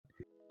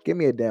Give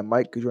me a damn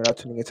mic because you're now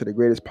tuning into the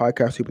greatest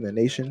podcast soup in the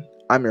nation.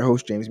 I'm your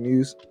host, James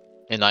Muse.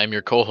 And I'm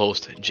your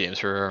co-host, James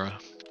Herrera.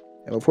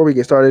 And before we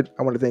get started,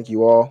 I want to thank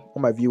you all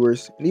my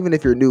viewers, and even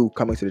if you're new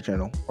coming to the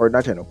channel, or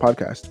not channel,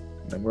 podcast.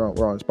 And we're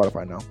on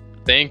Spotify now.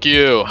 Thank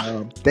you.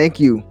 Thank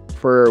you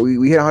for,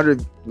 we hit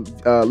 100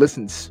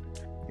 listens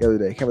the other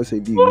day. Can't really say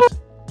views.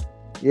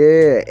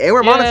 Yeah, and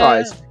we're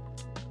monetized.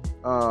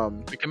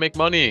 We can make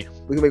money.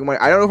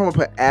 I don't know if I'm going to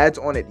put ads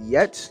on it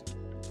yet.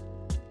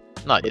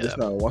 Not But yet. just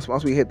know, once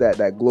we hit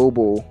that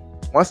global,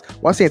 once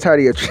the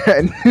entirety of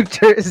New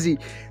Jersey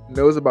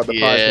knows about the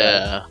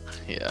podcast,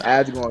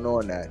 ads going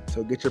on that.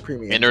 So get your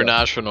premium.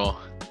 International.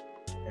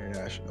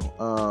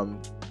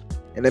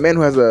 And the man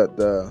who has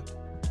the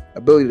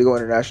ability to go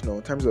international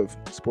in terms of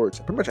sports,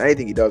 pretty much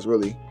anything he does,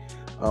 really.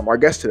 Our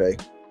guest today,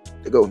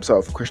 the GOAT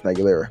himself, Christian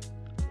Aguilera.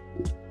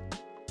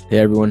 Hey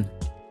everyone,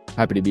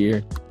 happy to be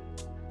here.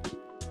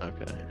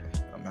 Okay.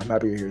 I'm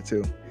happy you're here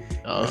too.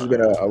 This has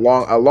been a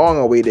long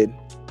awaited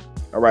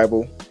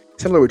arrival,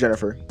 similar with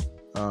Jennifer.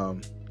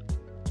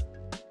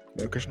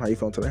 Christian, how you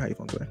feeling today?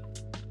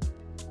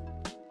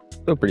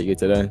 Feel pretty good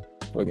today.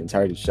 Fucking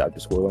tired of shot to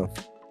school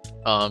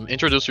though.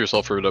 Introduce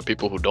yourself for the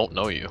people who don't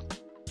know you.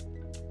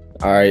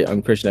 All right,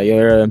 I'm Christian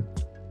Aguilera.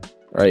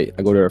 All right,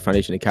 I go to our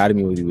Foundation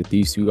Academy with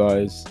these two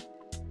guys.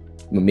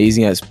 I'm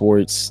amazing at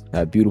sports. I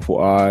have beautiful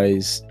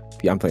eyes.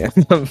 Yeah, I'm playing.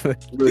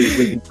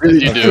 really,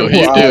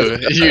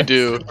 You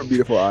do.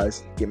 Beautiful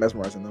eyes. Get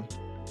mesmerized in them.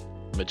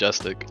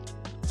 Majestic.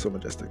 So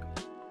majestic.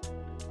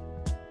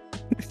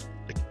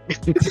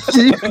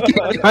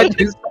 I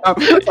just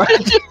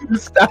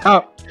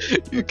stop.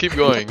 You keep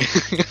going.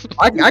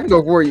 I can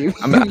go for you.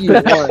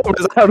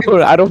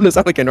 I don't want to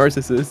sound like a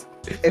narcissist.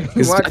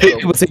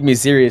 People take me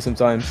serious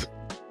sometimes.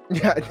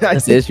 Yeah,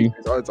 that's the issue.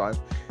 All the time.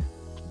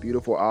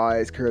 Beautiful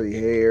eyes, curly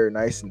hair,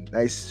 nice,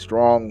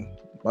 strong,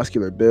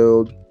 muscular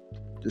build.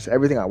 Just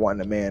everything I want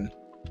in a man.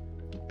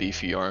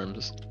 Beefy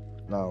arms.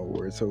 No,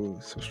 we're so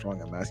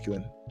strong and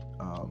masculine.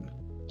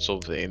 So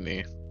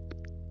veiny.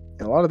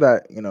 And a lot of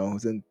that,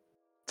 is in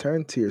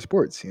turn to your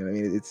sports. You know what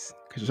I mean? It's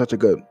because you're such a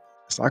good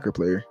soccer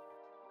player.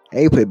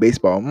 And you play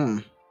baseball.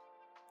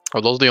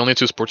 Are those the only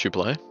two sports you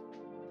play?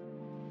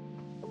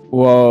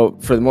 Well,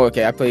 for the most,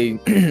 I play.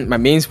 My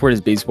main sport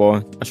is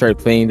baseball. I started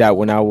playing that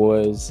when I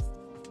was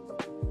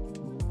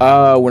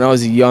a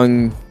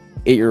young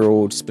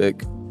 8-year-old spick.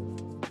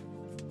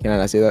 Can I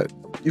not say that?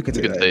 You can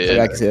say that.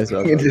 I can say that.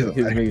 So just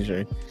making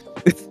sure.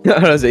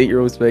 When I was an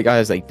 8-year-old spick, I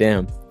was like,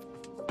 damn,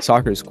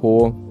 soccer is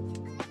cool.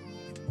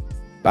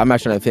 But I'm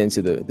not trying to fit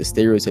into the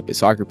stereotype of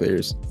soccer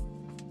players.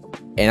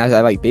 And as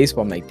I like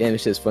baseball, I'm like, damn,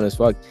 this shit's fun as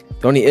fuck.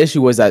 The only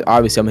issue was that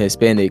obviously I'm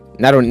Hispanic.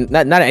 Not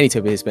any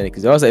type of Hispanic.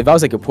 Because if I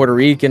was like a Puerto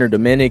Rican or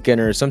Dominican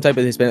or some type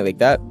of Hispanic like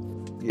that,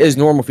 it's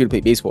normal for you to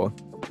play baseball.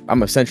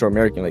 I'm a Central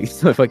American. Like,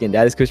 my fucking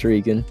dad is Costa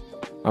Rican.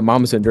 My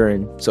mom is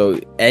Honduran. So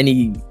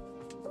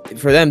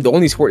for them, the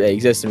only sport that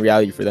exists in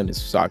reality for them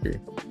is soccer.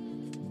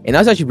 And I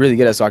was actually really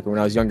good at soccer when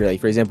I was younger.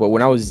 Like, for example,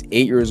 when I was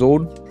 8 years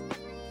old,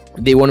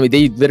 they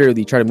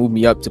literally tried to move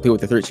me up to play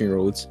with the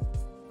 13-year-olds.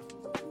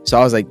 So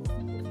I was like,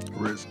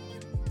 Rizz.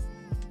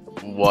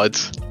 What?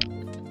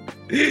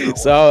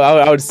 So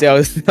I would say I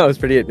was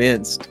pretty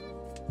advanced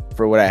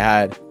for what I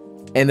had.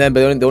 And then,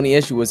 but the only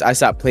issue was I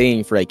stopped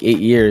playing for like 8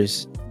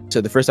 years. So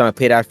the first time I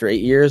played after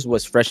 8 years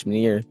was freshman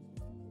year.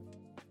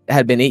 It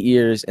had been 8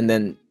 years, and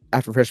then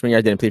after freshman year,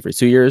 I didn't play for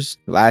 2 years.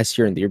 Last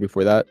year and the year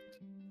before that.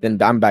 Then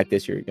I'm back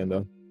this year again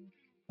though.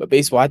 But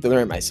baseball, I had to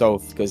learn it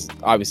myself because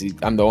obviously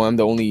I'm the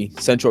only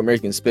Central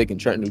American spick in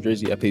Trenton, New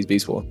Jersey that plays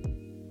baseball.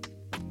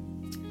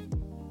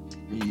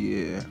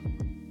 Yeah.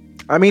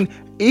 I mean,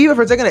 even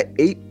for taking an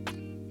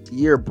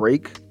 8-year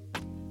break,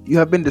 you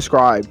have been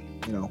described,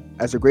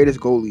 as the greatest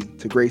goalie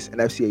to grace an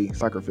FCA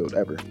soccer field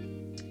ever.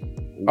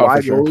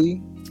 Why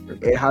goalie?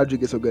 And how did you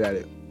get so good at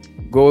it?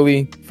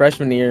 Goalie,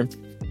 freshman year,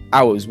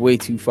 I was way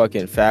too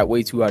fucking fat,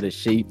 way too out of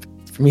shape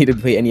for me to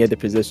play any other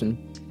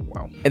position.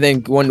 Wow. And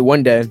then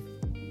one day,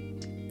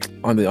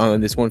 on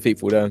this one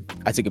fateful day,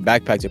 I took a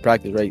backpack to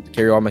practice, right?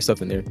 Carry all my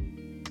stuff in there.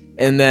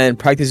 And then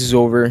practice is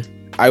over.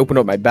 I open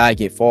up my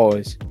bag, it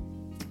falls.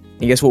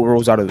 And guess what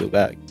rolls out of the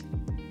bag?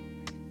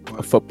 What?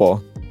 A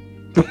football.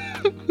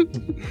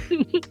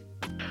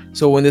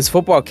 So when this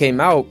football came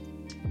out,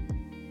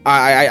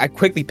 I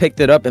quickly picked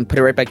it up and put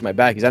it right back in my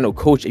bag because I know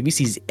coach, if he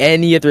sees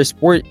any other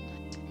sport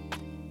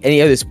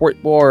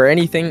ball or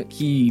anything,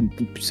 he's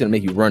gonna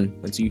make you run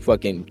until you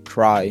fucking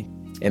cry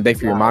and beg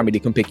for your mommy to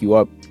come pick you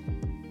up.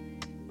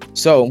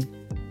 So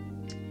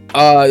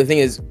the thing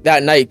is,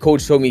 that night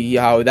coach told me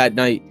how that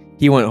night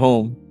he went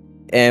home,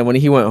 and when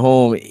he went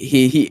home,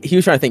 he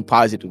was trying to think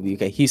positively.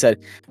 Okay, he said,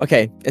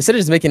 okay, instead of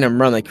just making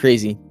him run like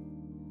crazy,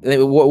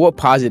 what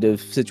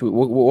positives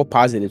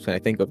can I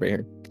think of right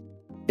here?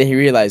 Then he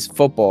realized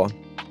football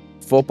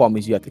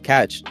means you have to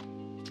catch,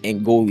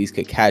 and goalies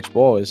could catch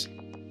balls.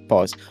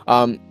 Pause.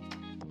 I'm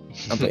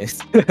playing.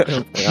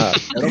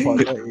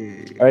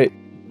 All right.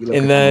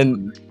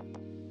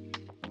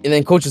 And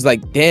then coach was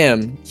like,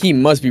 damn, he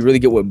must be really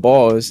good with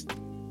balls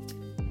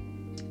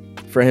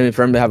for him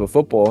to have a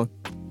football.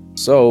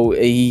 So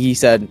he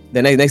said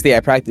the next day I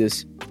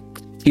practiced,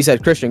 he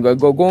said, Christian, go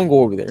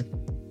over there.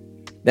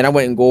 Then I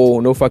went and goal,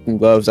 no fucking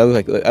gloves. I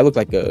look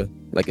like a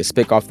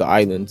spick off the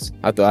islands,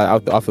 off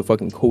the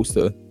fucking coast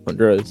of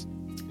Honduras.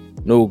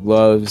 No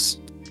gloves.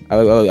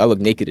 I look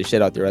naked as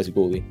shit out there as a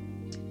goalie.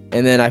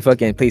 And then I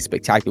fucking played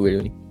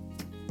spectacularly.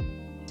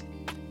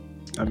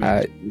 I mean,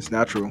 it's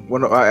natural.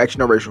 Well, no, actually,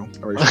 no racial.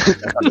 No racial.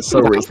 That's so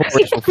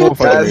racist. Full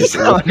fucking That's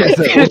racial.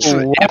 It's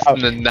the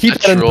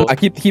natural.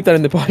 Keep that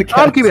in the podcast.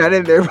 I'm keeping that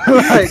in there. But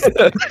like,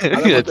 I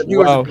don't want the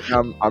viewers Wow. to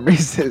think I'm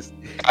racist.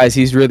 Guys,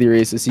 he's really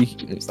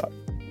racist. Stop.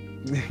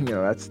 You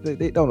know, that's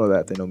they don't know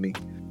that. They know me.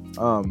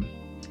 No,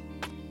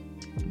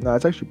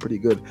 it's actually pretty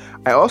good.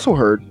 I also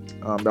heard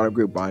down a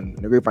grapevine, and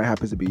the grapevine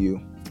happens to be you,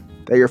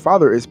 that your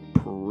father is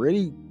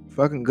pretty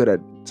fucking good at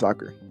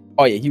soccer.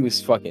 Oh yeah, he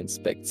was fucking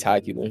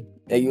spectacular.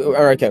 All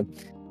right, okay.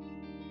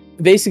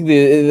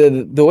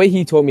 Basically, the way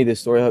he told me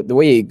this story, the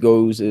way it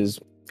goes is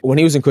when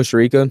he was in Costa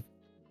Rica,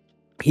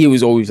 he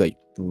was always like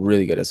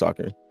really good at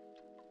soccer,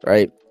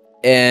 right?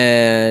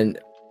 And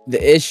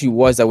the issue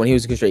was that when he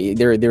was in Costa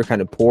Rica, they were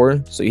kind of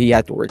poor, so he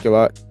had to work a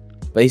lot,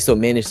 but he still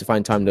managed to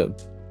find time to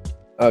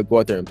go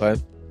out there and play.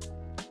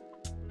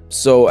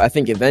 So I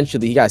think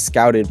eventually he got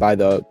scouted by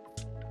the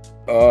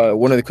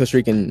one of the Costa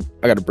Rican.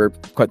 I got to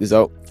burp. Cut this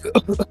out.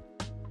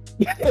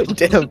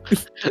 Damn.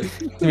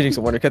 Let me drink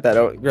some water. Cut that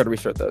out. You gotta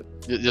restart that.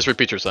 Just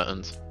repeat your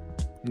sentence.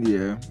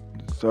 Yeah.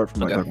 Sorry for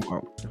not Okay. talking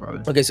about your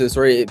father. Okay, so the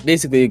story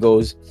basically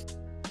goes,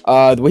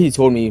 the way he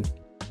told me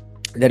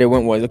that it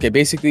went was, okay,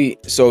 basically,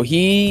 so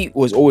he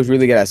was always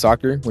really good at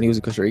soccer when he was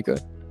in Costa Rica.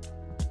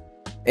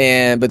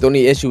 But the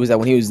only issue was that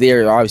when he was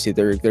there, obviously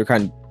they're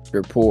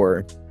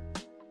poor.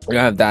 They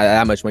don't have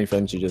that much money for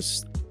them to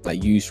just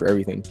like use for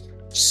everything.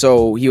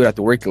 So he would have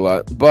to work a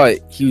lot,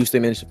 but he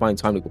still managed to find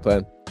time to go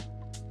play.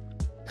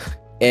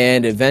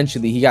 And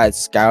eventually he got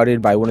scouted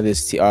by one of the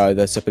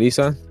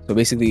Saprissa. So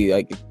basically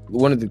like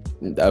one of the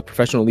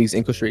professional leagues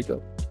in Costa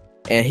Rica.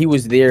 And he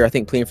was there, I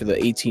think, playing for the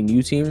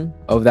 18U team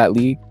of that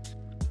league.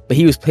 But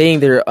he was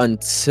playing there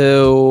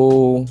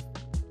until,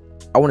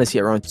 I want to say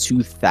around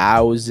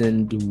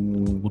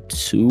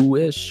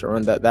 2002-ish,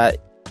 around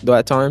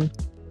that time.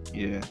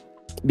 Yeah.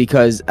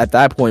 Because at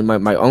that point,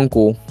 my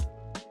uncle,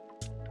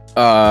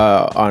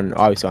 on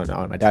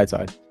my dad's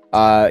side,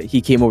 he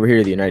came over here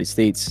to the United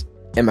States.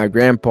 And my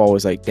grandpa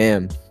was like,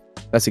 "Damn,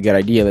 that's a good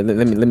idea.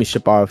 Let me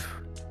ship off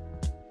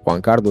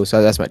Juan Carlos."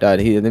 So that's my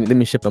dad. Let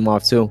me ship him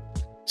off too.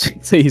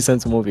 So he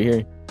sends him over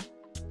here.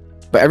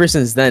 But ever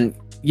since then,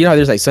 you know how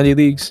there's like Sunday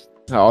leagues,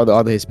 how all the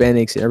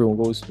Hispanics and everyone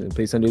goes and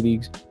plays Sunday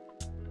leagues.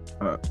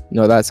 You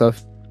know that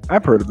stuff.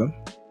 I've heard of them.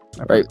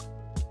 Right.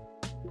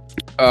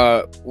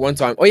 One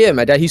time, oh yeah,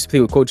 my dad used to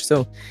play with Coach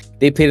still.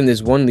 They played in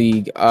this one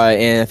league,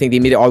 and I think they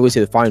made it all the way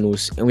to the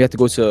finals. And we had to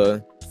go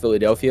to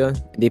Philadelphia.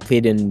 They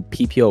played in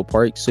PPL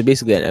Park, so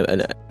basically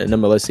an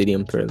MLS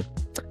stadium for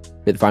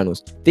the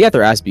finals. They got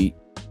their ass beat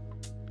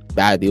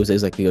badly. It was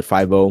like they got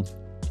 5-0.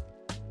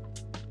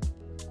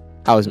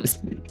 I was well,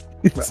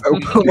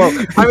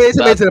 I mean, it's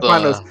made to the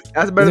finals.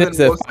 That's better than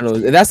the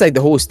finals. That's like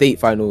the whole state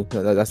final.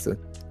 That's the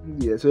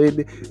yeah. So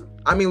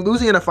I mean,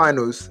 losing in the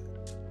finals.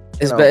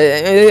 It's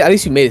at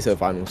least you made it to the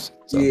finals.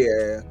 So.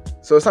 Yeah.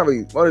 So it's not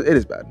really. Well, it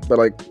is bad, but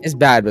like it's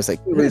bad, but it's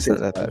like really it's not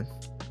that bad.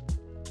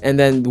 And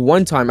then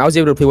one time I was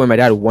able to play with my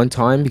dad one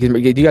time because do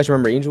you guys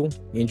remember Angel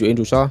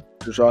Shaw?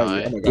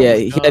 Yeah,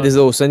 he had this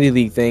little Sunday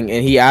league thing,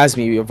 and he asked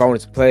me if I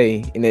wanted to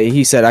play, and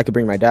he said I could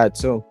bring my dad.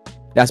 So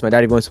that's my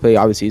dad. If he wants to play,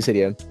 obviously he said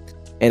yeah.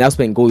 And I was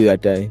playing goalie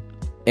that day,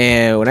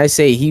 and when I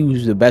say he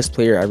was the best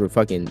player I ever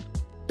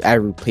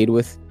played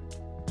with,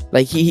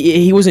 like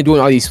he wasn't doing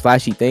all these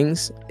flashy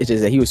things. It's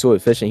just that he was so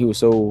efficient. He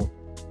was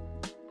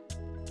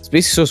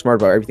basically so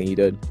smart about everything he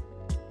did.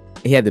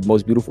 He had the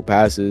most beautiful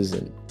passes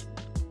and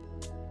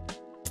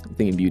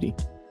thing in beauty.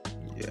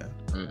 Yeah.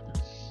 I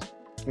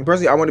mean,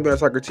 personally, I wanted to be on a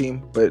soccer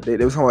team, but they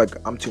was kind of like,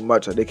 I'm too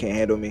much. Like, they can't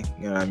handle me.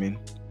 You know what I mean?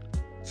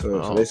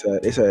 So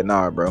they said,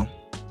 nah, bro,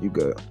 you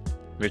good.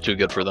 You're too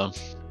good for them.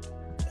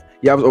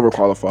 Yeah, I was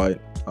overqualified.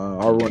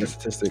 I'll run the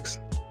statistics.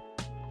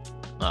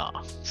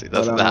 See,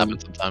 that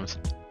happens sometimes.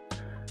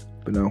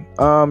 But no,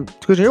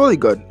 because you're really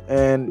good.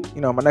 And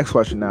you know, my next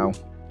question now,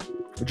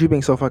 with you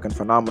being so fucking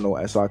phenomenal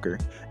at soccer,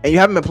 and you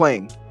haven't been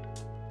playing,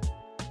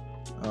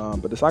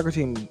 but the soccer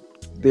team,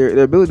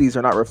 their abilities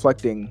are not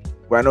reflecting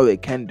what I know they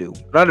can do.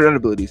 Not their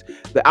abilities,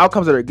 the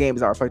outcomes of their game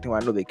is not reflecting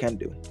what I know they can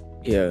do.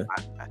 Yeah,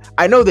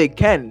 I know they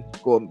can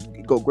go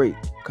great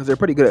because they're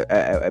pretty good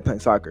at playing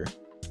soccer.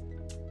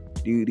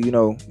 Do you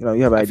know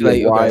you have an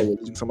idea why they're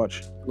losing so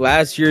much?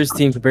 Last year's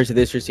team compared to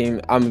this year's team,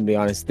 I'm gonna be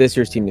honest. This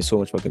year's team is so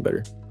much fucking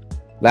better.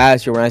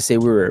 Last year, when I say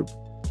we were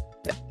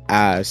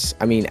ass,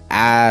 I mean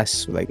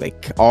ass,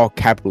 like all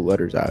capital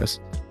letters ass.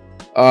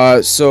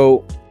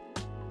 So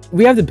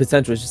we have the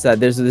potential. It's just that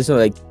there's no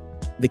like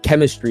the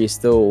chemistry is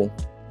still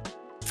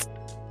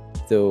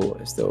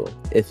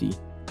iffy.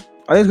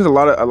 I think because a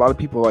lot of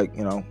people, like,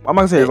 you know, I'm not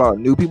gonna say there's a lot of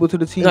new people to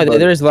the team. No,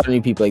 there is a lot of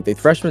new people, like the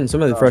freshmen.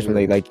 Some of the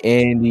freshmen, like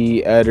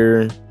Andy,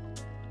 Eder,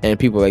 and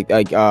people like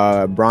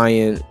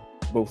Brian,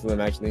 both of them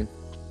actually.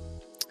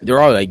 They're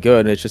all like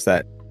good. It's just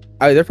that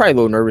they're probably a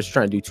little nervous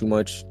trying to do too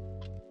much.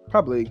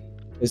 Probably.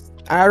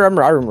 I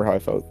remember how I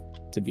felt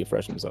to be a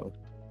freshman. So,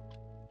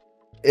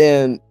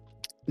 and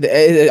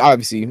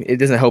obviously it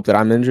doesn't help that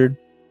I'm injured.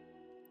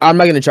 I'm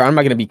not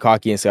gonna be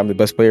cocky and say I'm the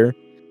best player,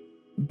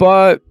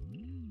 but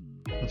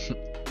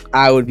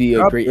I would be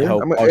a great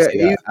help. I'll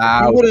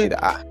say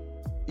that.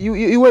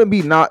 You wouldn't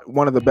be not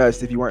one of the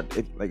best if you weren't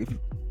if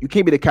you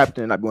can't be the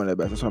captain and not be one of the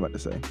best. That's what I'm about to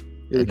say.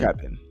 You're the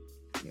captain,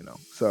 you know.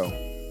 So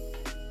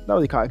not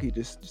really cocky,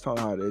 just telling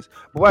how it is.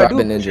 But what I do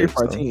appreciate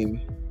for our team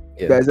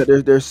is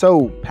that they're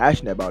so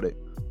passionate about it.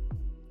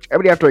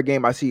 Every day after a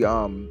game, I see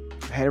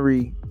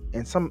Henry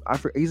and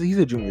he's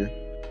a junior,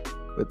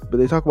 but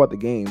they talk about the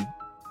game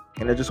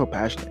and they're just so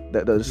passionate.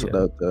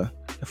 The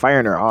fire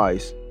in their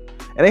eyes.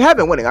 And they have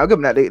been winning. I'll give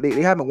them that.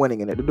 They have been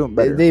winning, and they're doing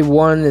better. They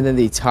won, and then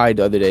they tied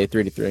the other day,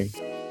 3-3.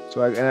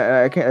 So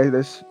I can't.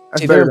 That's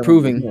they're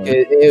improving.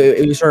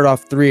 It started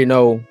off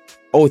 3-0,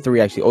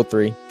 0-3 actually,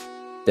 0-3.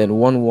 Then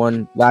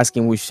 1-1. Last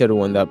game we should have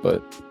won that,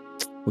 but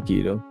what can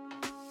you do?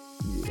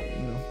 Yeah,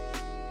 you know,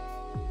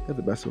 they're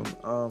the best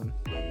one.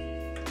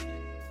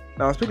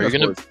 Now speaking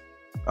of sports,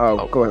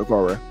 go ahead,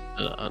 Clara.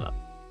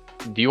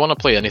 Do you want to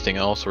play anything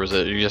else, or is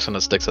it you're just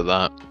gonna stick to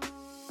that?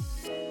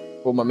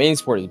 Well, my main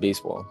sport is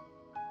baseball.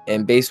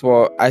 And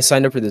baseball, I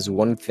signed up for this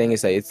one thing.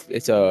 It's like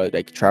it's a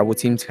like travel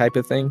team type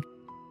of thing,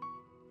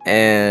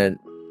 and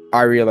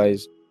I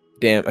realized,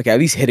 damn, okay, at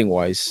least hitting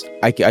wise,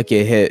 I can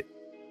hit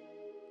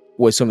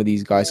with some of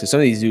these guys. Cause some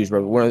of these dudes,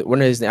 bro,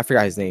 one of his, I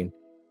forgot his name.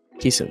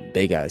 He's a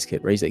big ass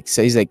kid, right?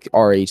 He's like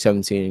our age,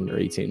 17 or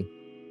 18,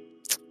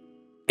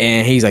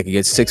 and he's like a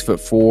good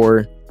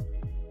 6'4".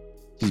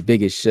 He's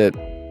big as shit.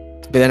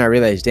 But then I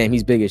realized, damn,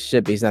 he's big as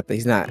shit, but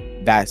he's not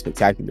that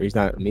spectacular. He's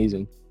not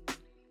amazing.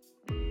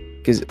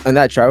 Because on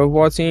that travel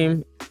ball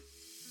team,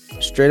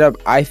 straight up,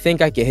 I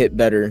think I can hit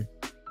better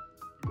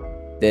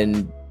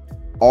than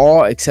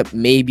all except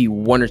maybe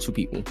one or two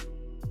people.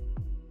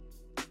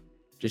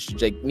 Just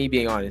like me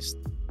being honest,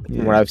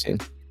 from what I've seen.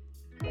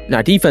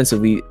 Now,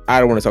 defensively, I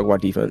don't want to talk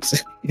about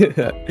defense.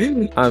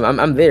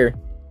 I'm there.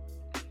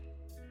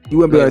 You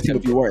wouldn't be on a team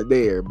if you weren't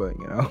there, but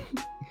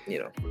you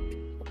know,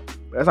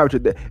 that's not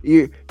what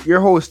your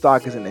whole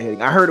stock is in the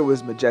hitting. I heard it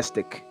was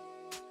majestic.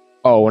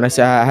 Oh, when I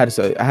say I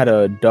had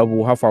a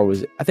double, how far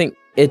was it? I think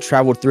it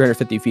traveled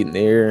 350 feet in the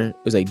air. It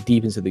was like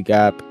deep into the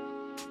gap,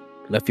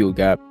 left field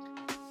gap.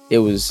 It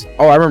was,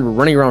 I remember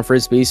running around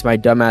first base. My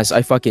dumbass,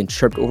 I fucking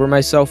tripped over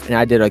myself and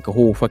I did like a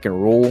whole fucking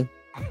roll.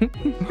 I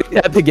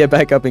had to get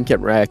back up and keep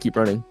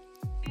running.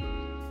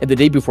 And the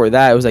day before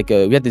that, it was like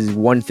we had this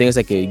one thing. It's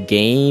like a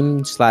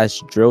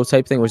game/drill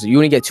type thing where you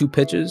only get 2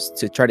 pitches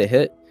to try to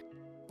hit.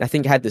 I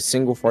think I had the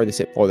single farthest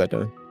hit ball that day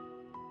out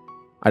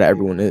of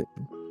everyone hit.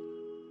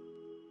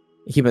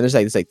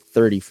 There's like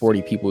 30,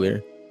 40 people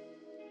there.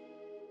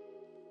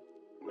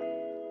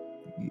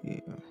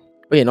 Yeah.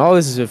 But and all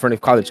this is in front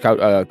of college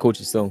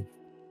coaches still,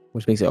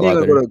 which makes it a lot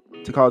better. Go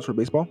to college for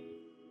baseball?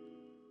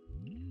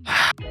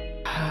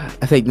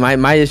 I think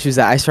my issue is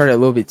that I started a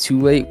little bit too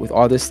late with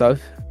all this stuff.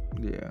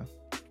 Yeah.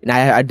 And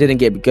I didn't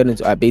get good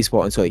into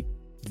baseball until like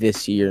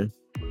this year.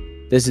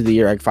 This is the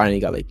year I finally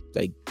got like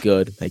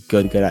good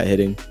at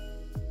hitting.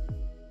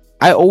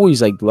 I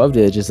always loved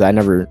it, just I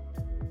never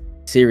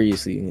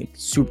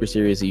super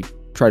seriously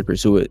tried to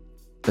pursue it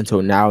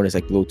until now, and it's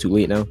like a little too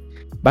late now.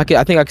 But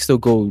I think I could still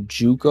go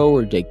JUCO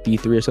or like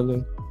D3 or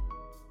something.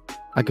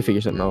 I could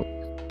figure something out.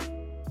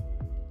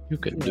 You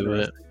can do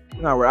it.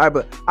 No,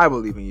 I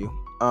believe in you.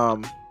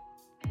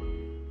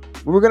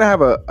 We're gonna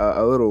have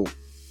a little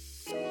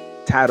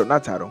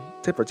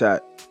tit for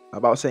tat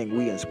about saying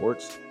we in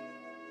sports.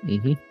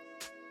 Mm-hmm.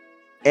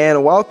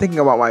 And while thinking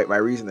about my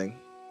reasoning,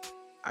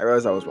 I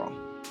realized I was wrong.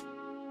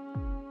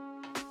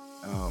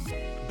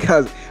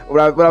 Because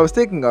what I was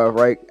thinking of,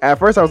 right? At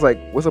first, I was like,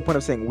 "What's the point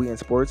of saying we in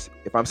sports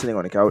if I'm sitting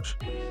on the couch?"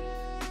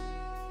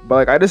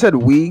 But I just said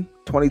 "we"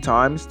 20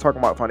 times talking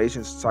about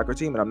Foundation's soccer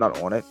team, and I'm not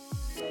on it.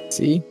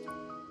 See,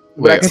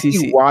 but I can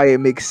see why it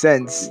makes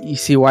sense. You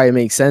see why it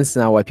makes sense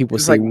now. Why people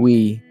say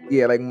 "we"?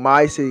 Yeah, like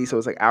my city, so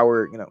it's like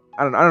our.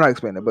 I don't know how to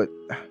explain it, but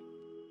I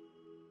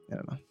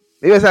don't know.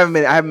 Maybe I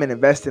haven't been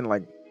investing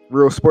in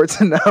real sports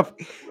enough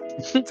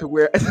to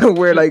where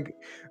like.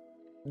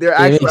 Their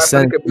actual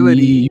athletic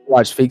ability. You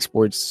watch fake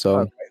sports, so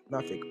okay,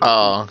 not fake.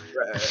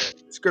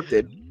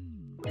 Scripted.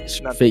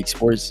 Not fake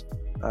sports.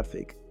 Not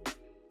fake.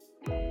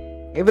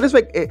 If it is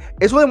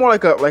it's really more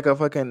like a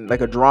fucking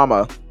a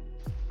drama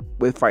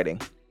with fighting.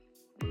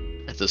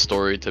 It's a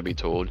story to be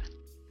told.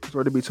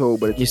 Story to be told,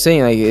 but you're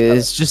saying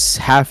it's just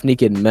half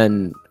naked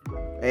men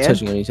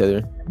touching on each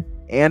other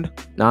and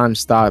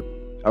non-stop.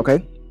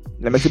 Okay,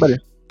 that makes it better.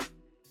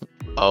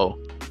 Oh,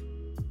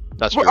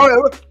 that's true.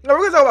 We're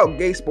gonna talk about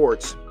gay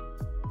sports.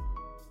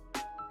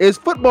 Is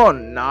football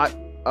not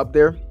up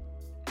there?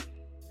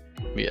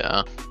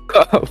 Yeah.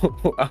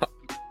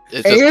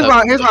 And here's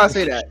why I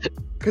say that.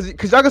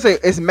 Because y'all can say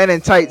it's men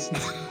in tights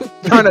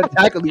trying to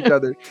tackle each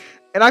other.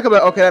 And I could be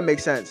like, okay, that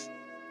makes sense.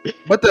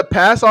 But the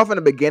pass off in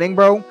the beginning,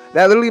 bro,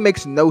 that literally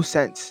makes no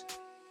sense.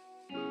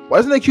 Why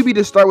doesn't the QB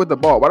just start with the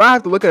ball? Why do I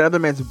have to look at another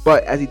man's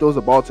butt as he throws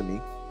the ball to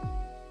me?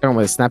 Talking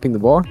about snapping the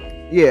ball.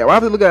 Yeah, why do I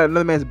have to look at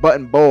another man's butt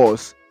and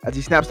balls as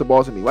he snaps the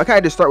ball to me? Why can't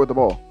I just start with the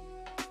ball?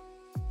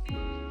 Do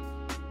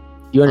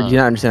you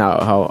not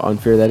understand how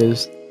unfair that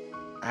is?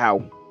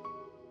 How?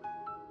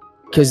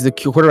 Because the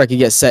quarterback can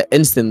get set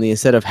instantly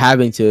instead of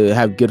having to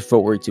have good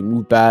footwork to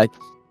move back,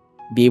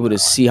 be able to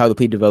see how the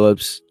play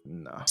develops,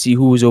 see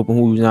who's open,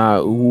 who's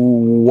not,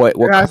 what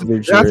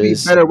coverage there has to there be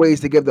is. better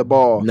ways to give the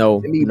ball. No,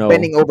 than me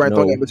bending over and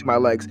throwing it between my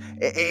legs.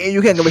 And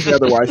you can't convince me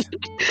otherwise.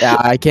 Yeah,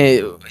 I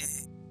can't.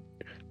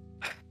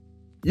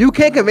 You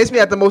can't convince me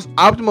that the most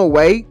optimal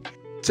way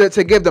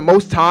to give the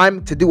most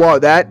time to do all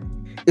that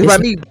is by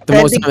me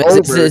bending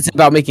over. It's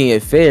about making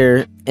it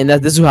fair, and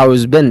this is how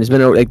it's been. It's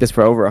been like this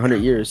for over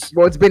 100 years.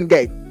 Well, it's been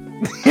gay.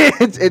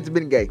 it's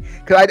been gay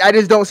because I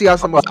just don't see how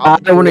someone's. I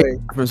don't want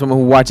to from someone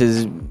who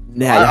watches.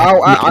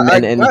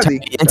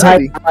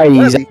 Entirety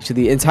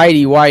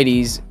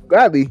whiteys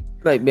gladly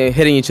like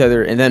hitting each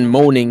other and then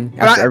moaning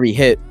after every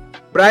hit.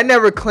 But I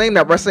never claimed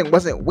that wrestling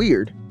wasn't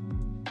weird.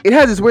 It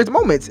has its weird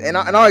moments, and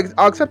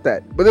I'll accept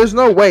that. But there's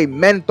no way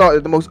men thought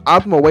that the most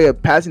optimal way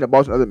of passing the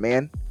ball to another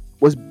man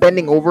was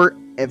bending over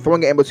and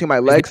throwing it in between my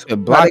legs,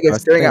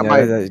 staring at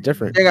my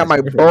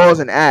balls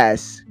and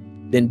ass.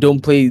 Then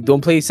don't play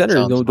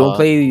center. Don't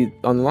play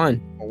on the line.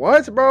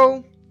 What,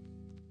 bro?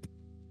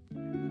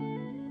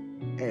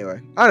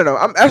 Anyway, I don't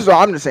know. That's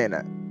all. I'm just saying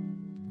that. You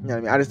know what I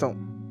mean?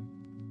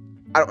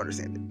 I don't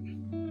understand it.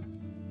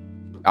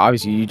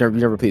 Obviously, you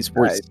never played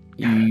sports.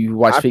 You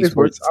watch fake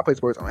sports. I play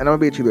sports, and I'm gonna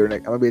be a cheerleader.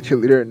 I'm gonna be a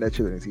cheerleader in that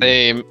cheerleading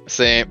season.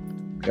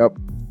 Same. Yep.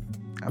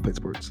 I played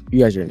sports. You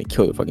guys are gonna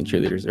kill the fucking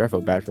cheerleaders. I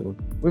feel bad for them.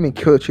 What do you mean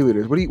kill the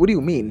cheerleaders? What do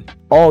you mean?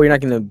 Oh, you're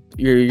gonna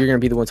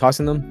be the one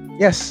tossing them?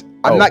 Yes.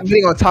 I'm not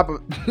getting on top of,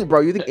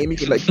 bro. You think Amy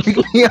could like pick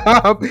me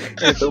up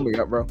and throw me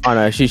up, bro? Oh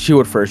no, she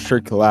would for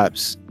sure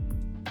collapse.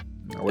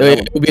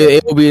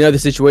 It will be another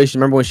situation.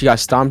 Remember when she got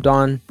stomped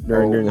on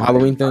during the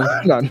Halloween thing?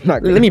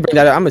 Let me bring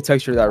that up. I'm gonna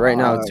text her that right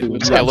now too.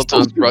 Their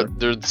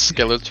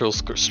skeletal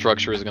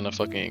structure is gonna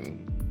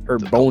fucking. Her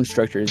bone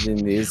structure is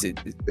gonna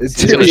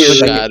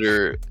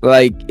shatter.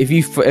 Like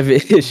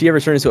if she ever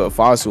turns into a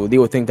fossil, they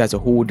would think that's a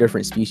whole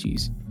different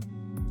species.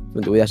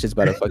 The way that shit's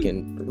about to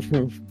fucking.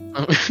 The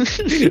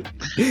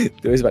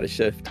way it's about to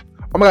shift.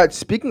 Oh my god!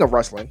 Speaking of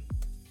wrestling,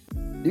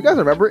 do you guys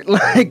remember it?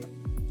 Like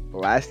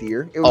last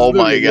year. It was oh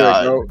my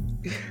god!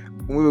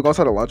 When we would go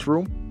inside the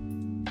lunchroom.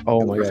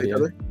 Oh my god! Yeah.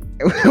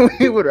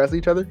 We would wrestle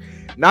each other,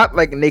 not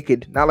like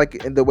naked, not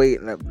like in the way,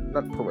 not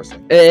pro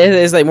wrestling.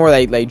 It's like more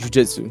like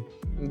jujitsu.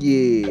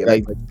 Yeah,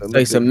 like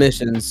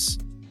submissions.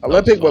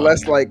 Olympic, but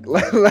less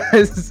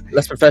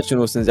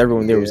professional since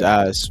everyone there was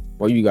ass.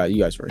 Well, you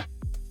guys were.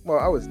 Well,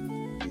 I was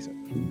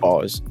decent.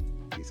 Balls.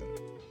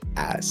 Decent.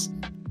 Ass.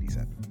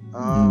 Decent.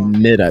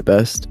 Mid at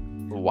best.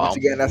 Wow. Once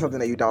again, that's something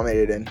that you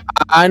dominated in.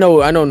 I know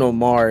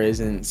Nomar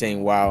isn't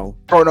saying wow.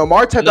 Oh,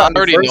 Nomar tapped out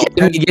already know.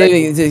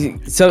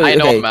 I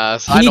know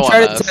Mass. He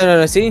tried to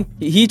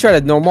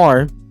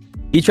Nomar.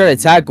 He tried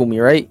to tackle me,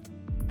 right?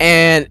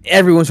 And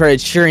everyone started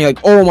cheering like,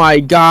 "Oh my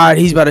god,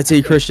 he's about to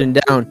take Christian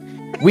down."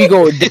 We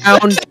go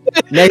down.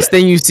 Next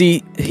thing you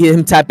see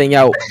him tapping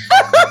out.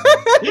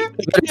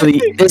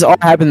 Literally, this all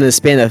happened in the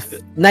span of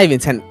not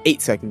even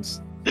 8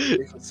 seconds.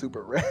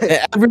 Super red.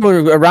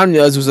 Everyone around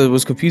us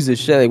was confused as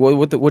shit. Like,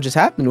 what just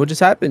happened? What just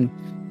happened?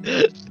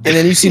 And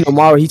then you see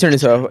Nomar, he turned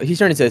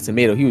into a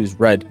tomato. He was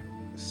red.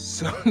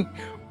 So,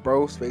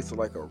 bro's face was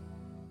like a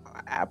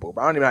apple.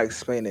 But I don't even know how to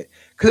explain it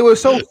because it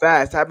was so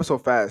fast. It happened so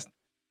fast.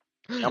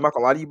 I'm not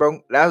gonna lie to you, bro.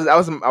 I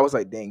was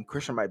like, dang,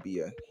 Christian might be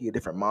a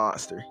different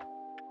monster.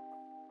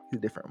 He's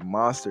a different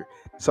monster.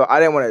 So I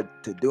didn't want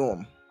to do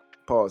him.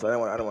 Pause. I don't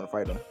want to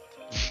fight him.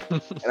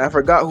 And I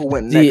forgot who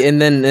went next. See,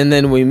 and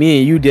then when me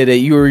and you did it,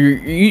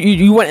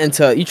 you went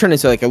into you turned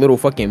into like a little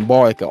fucking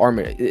ball, like an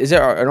armadillo. Is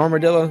there an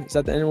armadillo? Is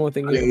that the animal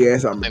thing? Yeah,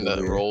 it's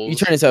armadillo. You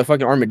turned into a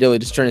fucking armadillo.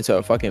 Just turned into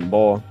a fucking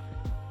ball.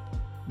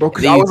 Bro,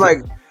 because I was like,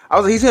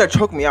 he's gonna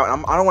choke me out,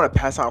 and I don't want to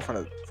pass out in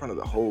front of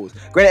the hoes.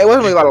 Granted, it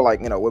wasn't really a lot of like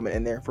women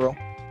in there, bro.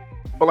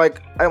 But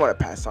like, I didn't want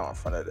to pass out in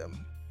front of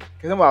them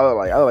because I look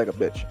like a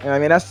bitch. And I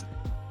mean that's.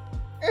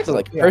 It's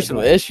like a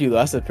personal issue.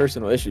 That's a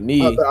personal issue.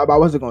 I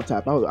wasn't gonna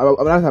tap. I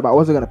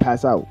wasn't gonna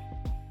pass out.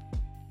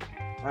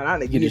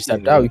 You could have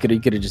stepped out. You could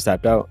have just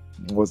tapped out.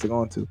 I wasn't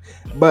going to,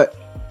 but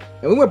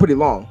we went pretty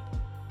long.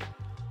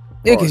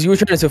 Yeah, because you were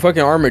turning into a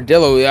fucking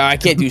armadillo. I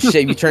can't do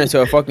shit. You turn into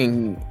a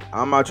fucking.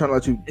 I'm not trying to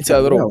let you. It's a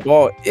little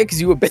ball. Yeah,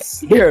 because you a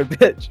bitch. You're a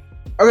bitch.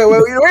 Okay,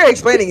 well, the way you're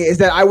explaining it is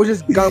that I was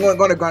just going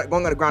on the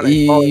ground.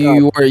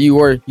 You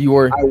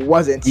were. I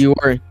wasn't. You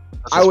were.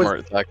 That's a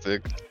smart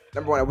tactic.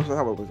 Number one, I was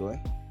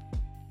doing.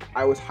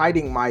 I was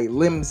hiding my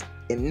limbs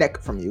and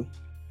neck from you.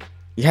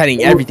 You're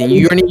hiding everything.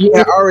 You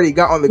already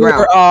got on the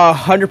ground.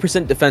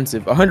 100%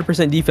 defensive.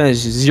 100%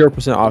 defense,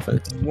 0%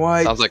 offense.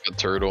 What? Sounds like a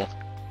turtle.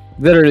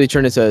 Literally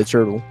turned into a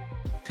turtle.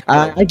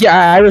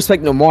 I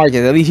respect Nomar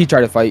because at least he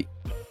tried to fight.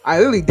 I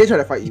literally did try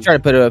to fight you. He tried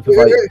to put it up a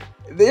fight. You're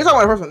talking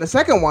about the first one.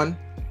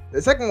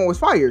 The second one was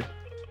fire.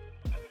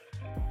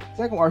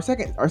 Our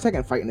second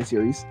fight in the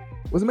series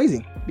was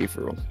amazing. Be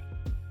for real.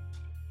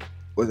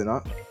 Was it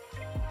not?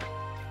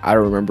 I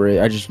don't remember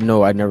it. I just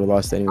know I never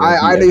lost anyone.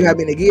 I know you had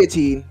me in the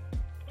guillotine,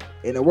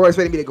 and the world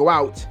expected me to go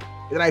out.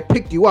 And then I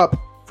picked you up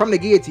from the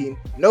guillotine,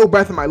 no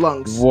breath in my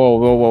lungs.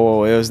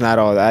 Whoa! It was not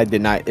all that. I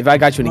did not. If I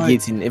got you in a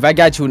guillotine, if I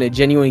got you in a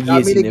genuine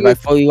guillotine, if I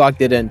fully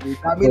locked it in,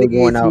 we're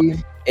going out.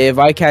 If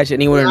I catch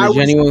anyone in a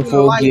genuine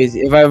full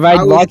guillotine, if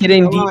I lock it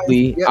in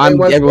deeply,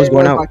 everyone's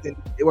going out.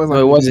 No,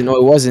 it wasn't.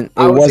 It wasn't.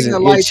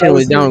 Your chin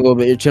was down a little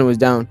bit. Your chin was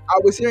down. I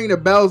was hearing the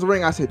bells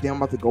ring. I said, "Damn, I'm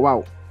about to go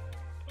out."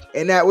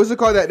 And that, what's it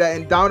called? That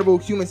indomitable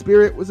human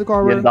spirit. What's it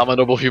called? The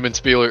indomitable human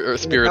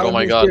spirit. Oh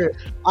my god!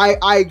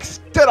 I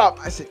stood up.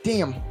 I said,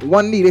 "Damn,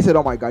 one knee." They said,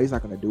 "Oh my god, he's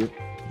not gonna do it."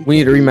 We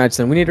need to rematch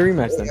them.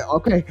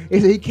 Okay.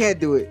 They said he can't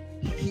do it.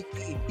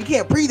 He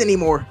can't breathe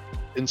anymore.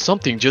 And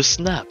something just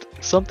snapped.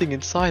 Something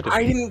inside of me.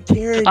 I didn't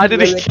care. I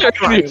didn't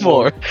care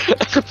anymore.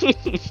 You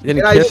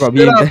didn't care about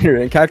being better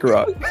than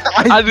Kakarot.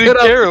 I didn't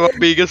care about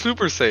being a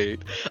Super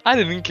Saiyan. I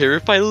didn't care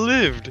if I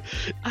lived.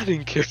 I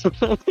didn't care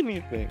about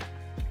anything.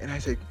 And I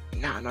said,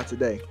 "Nah, not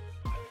today."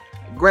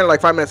 Granted,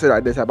 like 5 minutes later, I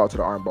did tap out to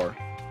the arm bar.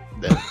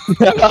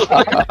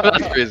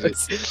 That's crazy.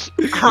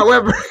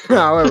 However,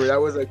 that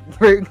was a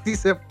very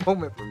decent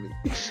moment for me.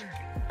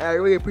 And I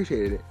really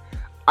appreciated it.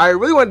 I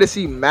really wanted to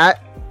see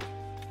Matt.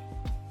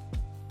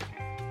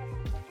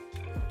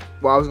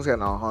 Well, I was gonna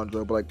say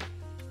Alejandro, but like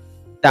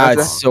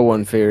that's so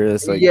unfair.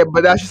 That's like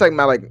but that's just like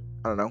my like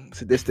I don't know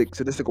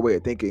sadistical way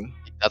of thinking.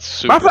 That's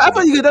super. I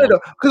thought you could do it though,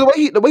 because the way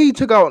he the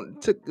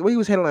way he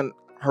was handling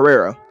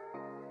Herrera.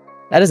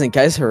 That doesn't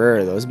catch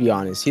Herrera though. Let's be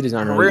honest. He does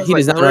not know. He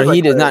does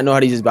not know how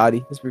to use his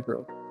body. Let's be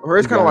real.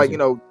 Herrera's kind of like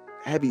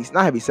heavy.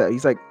 Not heavy set.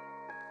 He's like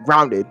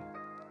grounded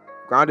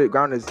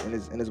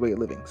in his way of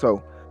living.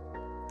 So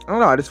I don't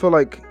know. I just feel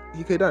like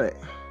he could have done it.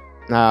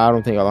 Nah, I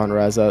don't think Alejandro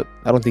has that.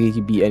 I don't think he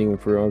could beat anyone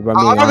for real.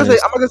 I'm not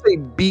gonna say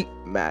beat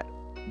Matt,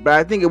 but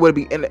I think it would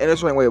be in a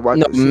certain way of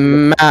watching.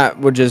 No, Matt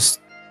would just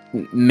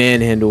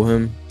manhandle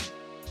him.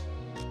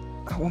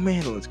 Well,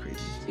 manhandle is crazy.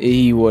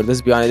 He would.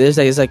 Let's be honest.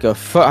 It's like a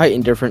foot height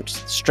and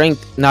difference.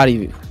 Strength, not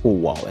even. Oh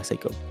wow, that's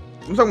like a.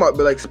 I'm talking about,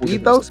 but like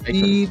speed though.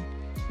 Speed.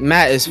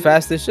 Matt is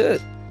fast as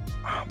shit.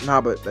 Nah,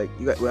 but like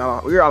you got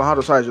when you're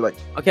Alejandro size, you're like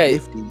okay.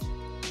 nifty.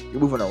 You're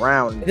moving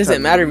around. It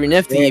doesn't matter if you're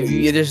nifty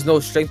if there's no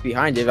strength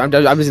behind it. I'm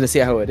just gonna say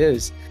how it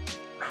is.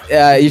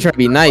 You're trying to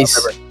be nice.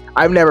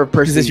 I've never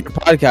personally. This is your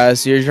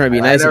podcast. So you're trying to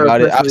be nice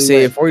about it. I'll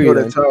say it for you.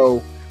 Then.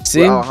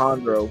 See,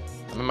 Alejandro.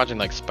 I'm imagining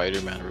like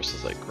Spider-Man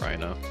versus like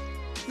Rhino.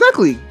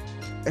 Exactly.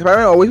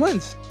 Spider-Man always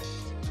wins.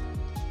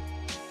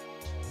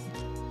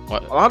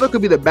 What? Alejandro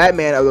could be the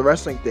Batman of the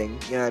wrestling thing.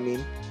 You know what I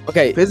mean?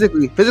 Okay.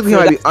 Physically, he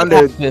might be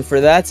under.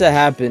 For that to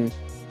happen,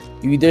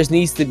 you need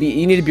to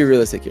be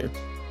realistic here.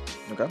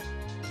 Okay.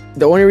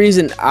 The only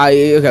reason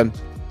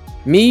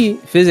me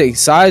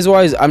physics size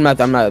wise, I'm not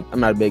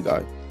a big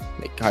guy,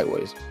 like height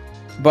wise,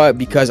 but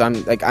because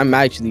I'm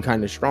actually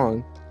kind of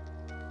strong,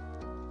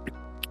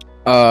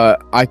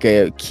 I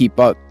could keep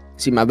up.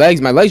 See, my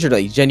legs are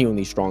like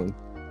genuinely strong.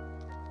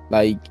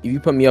 Like if you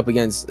put me up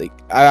against like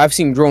I've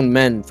seen grown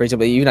men, for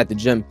example, even at the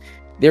gym,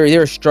 they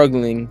were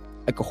struggling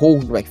like a whole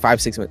like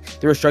 5-6 months.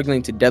 They were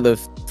struggling to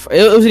deadlift.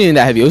 It wasn't even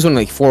that heavy. It was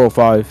only like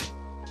 405.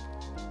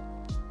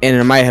 And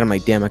in my head, I'm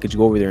like, damn, I could just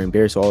go over there and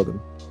embarrass all of them.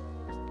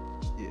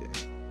 Yeah.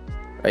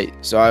 Right.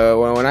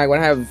 So when I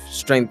have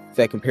strength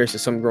that compares to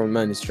some grown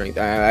men's strength,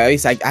 at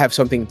least I have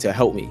something to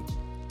help me.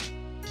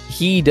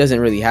 He doesn't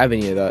really have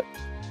any of that.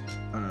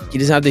 He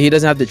doesn't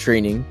have the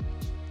training.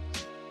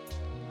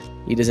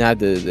 He doesn't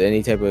have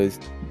any type of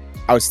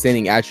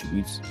outstanding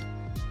attributes.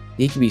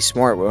 He can be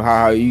smart, but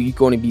how you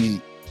going to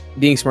be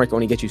being smart can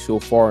only get you so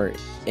far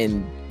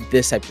in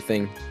this type of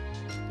thing.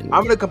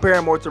 I'm gonna compare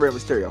him more to Rey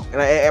Mysterio,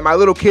 and my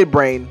little kid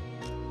brain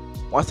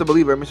wants to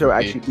believe Rey Mysterio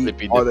actually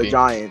beat all the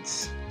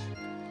giants,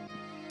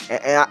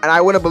 and I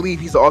wouldn't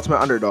believe he's the ultimate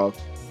underdog.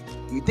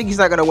 You think he's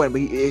not gonna win,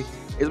 but he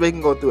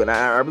can go through it. And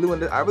I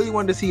really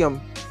wanted to see him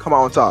come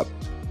out on top.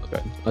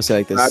 Okay, I'll say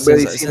like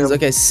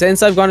this.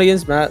 Since I've gone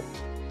against Matt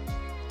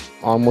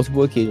on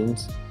multiple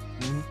occasions,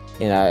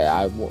 and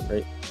I won,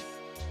 right?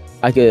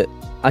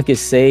 I could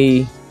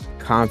say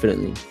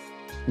confidently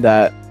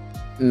that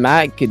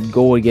Matt could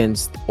go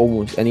against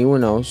almost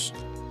anyone else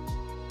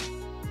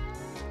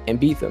and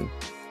beat them.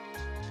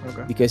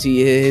 Okay. Because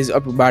his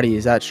upper body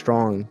is that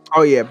strong.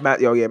 Oh yeah,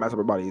 Matt's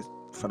upper body is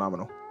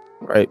phenomenal.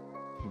 Right.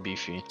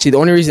 Beefy. See, the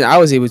only reason I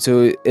was able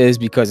to is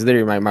because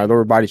literally my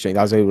lower body strength.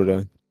 I was able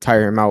to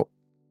tire him out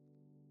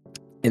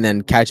and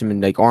then catch him in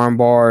like arm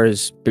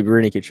bars, big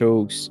rear naked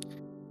chokes.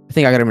 I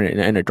think I got him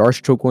in a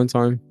Darce choke one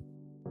time.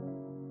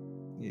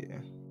 Yeah.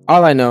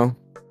 All I know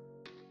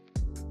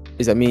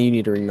is that me and you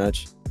need a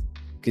rematch.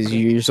 Because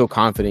you're so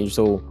confident, you're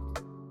so.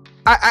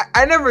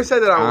 I never said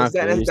that I was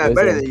that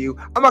better than you.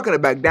 I'm not gonna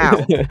back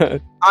down.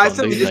 I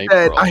simply just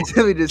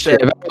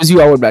said. If it was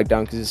you, I would back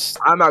down because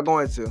I'm not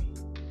going to.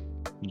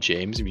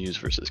 James Muse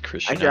versus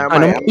Christian. You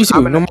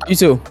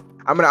too.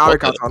 I'm gonna honor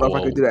count. I don't know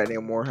if I can do that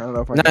anymore. I don't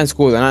know if I not in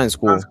school. Not in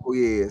school.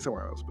 Yeah,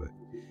 somewhere else. But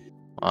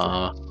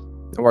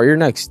well, you're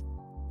next.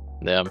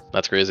 Damn,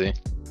 that's crazy.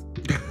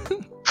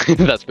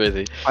 That's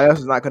crazy. I also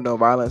does not condone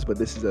violence, but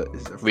this is a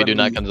We do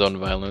not friendly- condone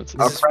violence.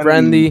 This is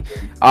friendly-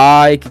 friendly.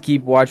 I can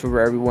keep watch over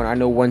everyone. I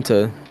know when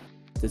to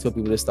tell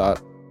people to stop,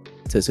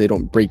 so they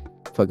don't break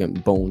fucking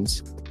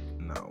bones.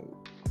 No.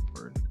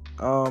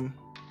 Word.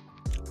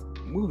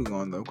 Moving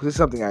on though, because it's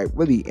something I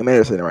really am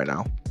interested in right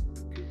now.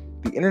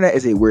 The internet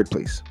is a weird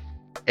place,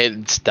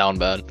 It's down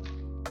bad.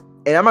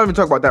 and I'm not even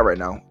talking about that right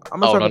now. I'm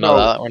gonna Oh, talk no,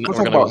 about we're I'm gonna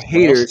talking go about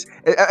somewhere else. haters.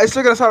 It's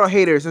still gonna start on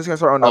haters. It's gonna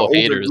start on older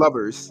Haters.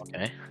 lovers.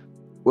 Okay.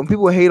 When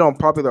people hate on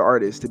popular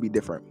artists to be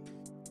different.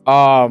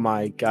 Oh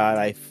my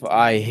god,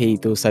 I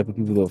hate those type of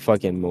people the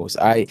fucking most.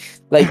 I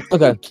like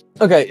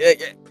okay.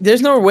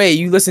 There's no way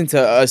you listen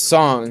to a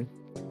song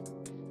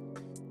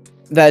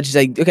that's just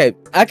like okay.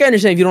 I can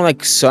understand if you don't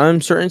like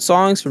some certain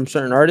songs from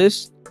certain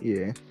artists.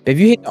 Yeah. But if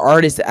you hate the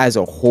artist as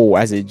a whole,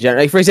 as a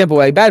general, like for example,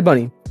 like Bad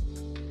Bunny,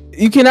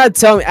 you cannot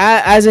tell me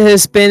as a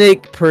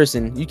Hispanic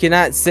person, you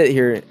cannot sit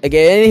here like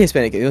any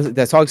Hispanic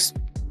that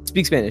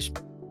speaks Spanish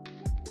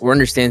or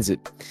understands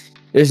it.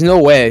 There's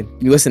no way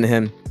you listen to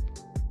him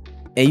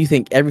and you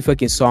think every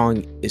fucking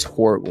song is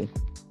horrible.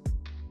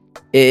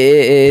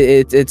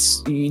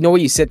 It's you know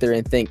what, you sit there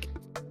and think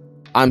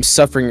I'm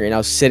suffering right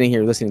now sitting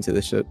here listening to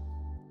this shit.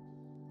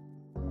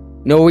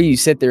 No way you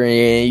sit there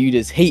and you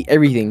just hate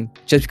everything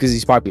just because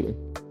he's popular.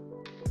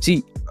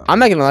 See, I'm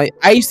not gonna lie.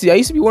 I used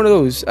to be one of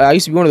those. That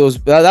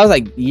was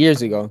like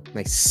years ago,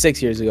 like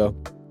 6 years ago.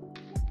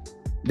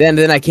 Then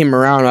I came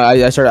around. I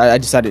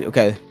decided,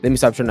 okay, let me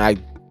stop trying to act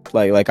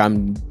like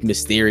I'm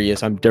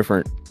mysterious. I'm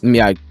different. Let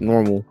me act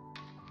normal.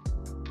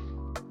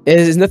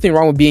 There's nothing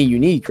wrong with being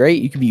unique, right?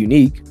 You can be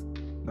unique.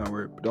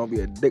 No, don't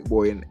be a dick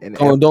boy and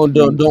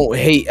Don't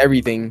hate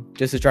everything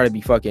just to try to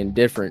be fucking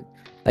different.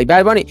 Like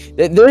Bad Bunny,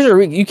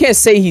 you can't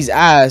say he's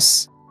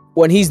ass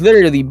when he's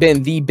literally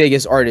been the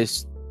biggest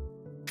artist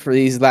for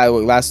these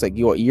last like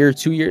year,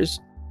 2 years.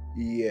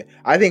 Yeah,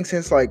 I think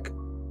since like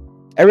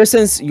ever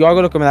since Yo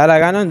Hago Lo Que Me Da La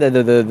Gana,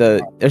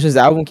 ever since the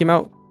album came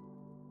out,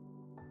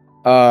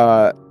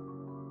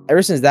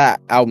 ever since that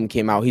album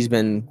came out, he's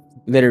been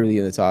literally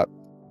in the top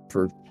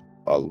for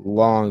a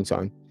long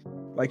time.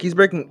 Like he's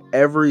breaking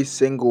every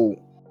single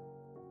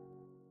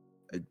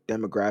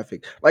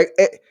demographic. Like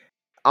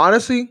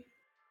honestly,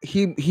 I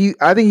think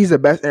he's the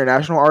best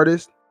international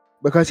artist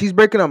because he's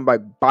breaking them like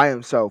by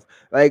himself.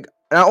 Like,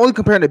 and I only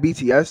comparing to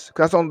BTS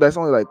because that's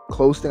only like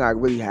close thing I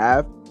really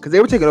have because they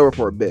were taking over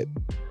for a bit.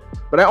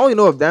 But I only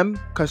know of them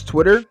because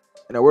Twitter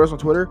and the words on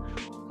Twitter,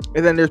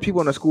 and then there's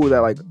people in the school that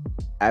like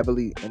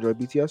avidly enjoy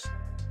BTS.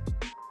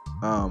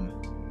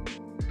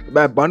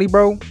 Bad Bunny,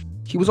 bro,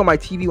 he was on my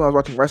TV when I was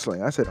watching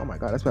wrestling. I said, "Oh my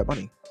god, that's Bad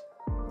Bunny.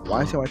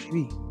 Why is he on my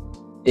TV?"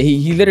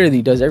 He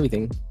literally does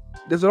everything.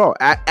 Does it all.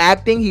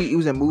 Acting, he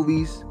was in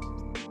movies,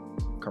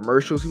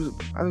 commercials.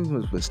 I think he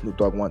was with Snoop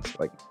Dogg once.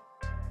 Like,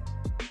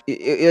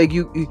 like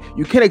you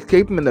can't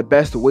escape him in the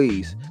best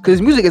ways because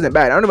his music isn't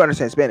bad. I don't even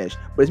understand Spanish,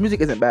 but his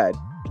music isn't bad.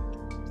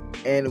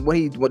 And when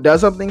he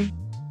does something,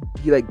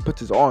 he like puts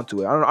his all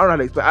into it. I don't know how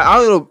to explain. I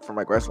don't know from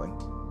like wrestling.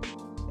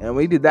 And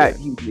when he did that,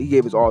 he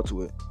gave his all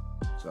to it.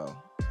 So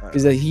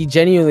because he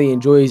genuinely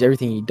enjoys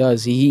everything he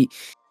does. He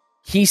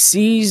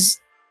sees.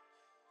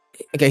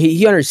 Okay,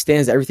 he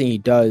understands that everything he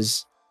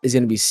does is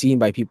going to be seen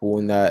by people,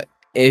 and that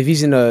if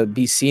he's going to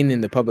be seen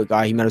in the public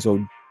eye, he might as well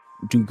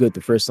do good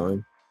the first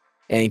time,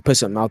 and he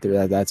puts something out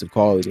there that's of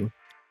quality.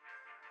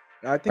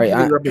 I think he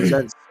really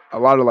represents a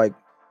lot of like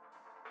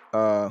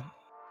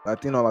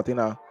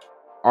Latina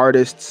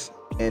artists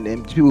and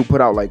people who put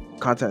out like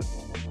content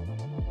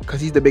because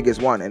he's the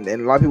biggest one, and a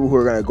lot of people who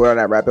are going to go down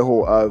that rabbit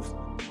hole of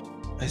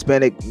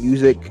Hispanic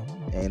music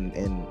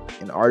and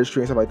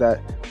artistry and stuff like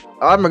that.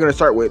 A lot of them are going to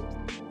start with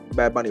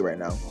Bad Bunny right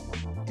now.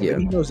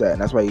 And he knows that,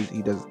 and that's why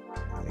he does.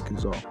 I think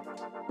it's all.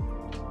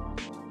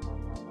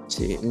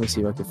 See, let me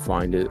see if I can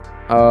find it.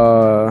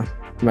 I'm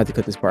about to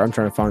cut this part. I'm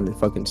trying to find the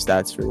fucking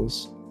stats for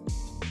this.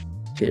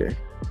 Here.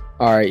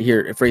 All right,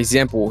 here. For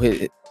example,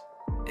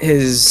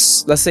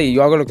 his let's say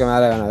Yo Hago Lo Que Me Da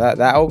La Gana,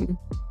 that album.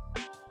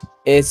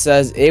 It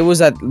says it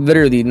was at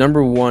literally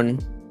number 1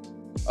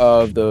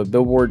 of the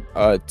Billboard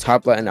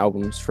top Latin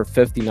albums for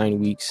 59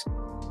 weeks.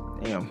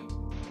 Damn.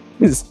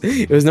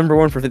 It was number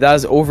 1 for that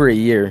was over a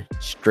year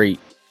straight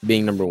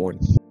being number 1,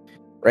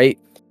 right?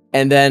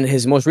 And then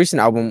his most recent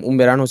album, Un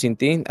Verano Sin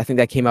Ti, I think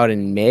that came out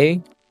in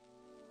May.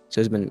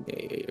 So it's been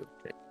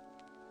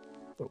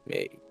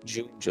May,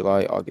 June,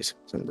 July, August,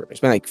 September. It's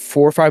been like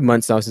 4 or 5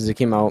 months now since it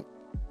came out,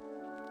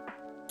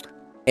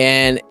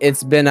 and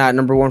it's been at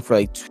number 1 for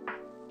like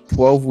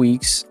 12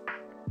 weeks.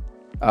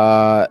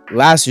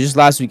 Last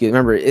week,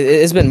 remember,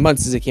 it's been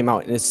months since it came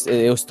out, and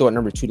it was still at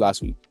number 2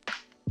 last week.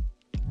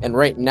 And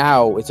right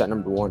now, it's at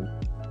number 1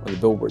 on the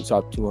Billboard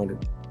Top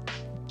 200.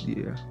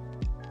 Yeah.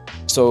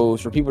 So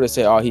for people to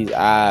say, "Oh, he's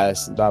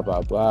ass," blah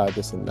blah blah,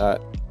 this and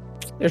that,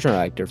 they're trying to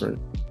act different.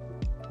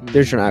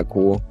 They're trying to act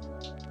cool.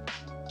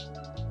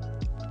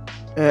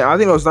 And I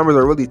think those numbers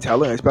are really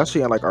telling,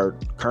 especially in like our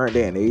current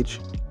day and age,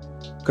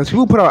 because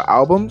people put out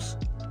albums,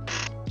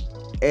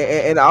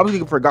 and albums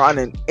get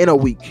forgotten in a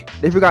week.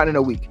 They're forgotten in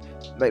a week.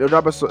 Like they'll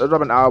drop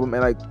an album,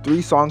 and like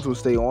 3 songs will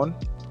stay on.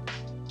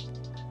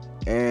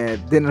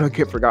 and then it'll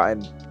get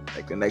forgotten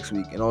like the next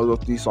week, and all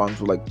these songs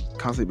will like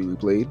constantly be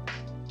replayed.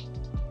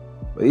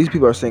 But these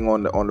people are singing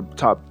on the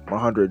top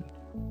 100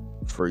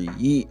 for a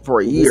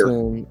year.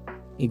 Man,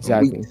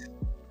 exactly.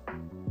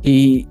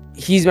 Weeks.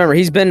 He's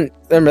been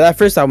that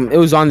first album. It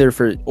was on there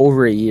for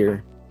over a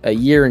year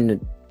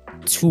and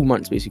 2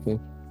 months basically.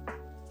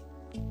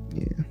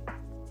 Yeah.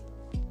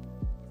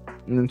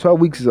 And 12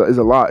 weeks is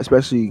a lot,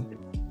 especially.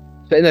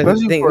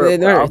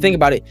 Think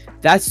about it.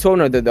 That's 12.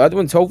 No, the other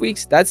one 12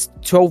 weeks. That's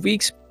 12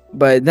 weeks,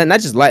 but then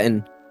not just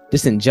Latin,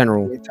 just in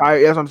general. That's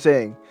what I'm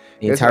saying.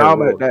 It's an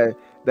album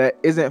that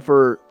isn't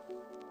for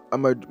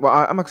I'm not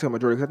gonna say a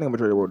majority, because I think a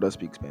majority of the world does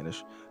speak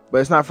Spanish, but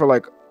it's not for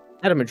like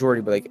not a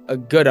majority, but like a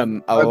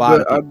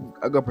lot of people.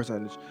 A good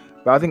percentage.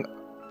 But I think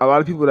a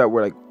lot of people that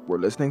were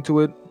listening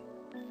to it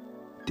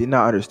did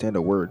not understand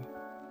a word.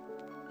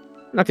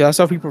 Okay, I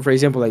saw people, for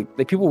example,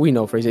 like people we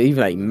know, for example,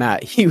 even like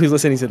Matt, he was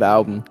listening to the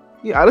album.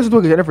 Yeah, I listened to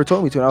it because Jennifer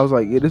told me to, and I was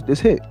like, yeah, this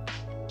hit.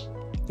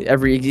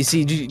 You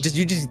see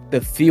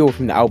the feel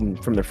from the album,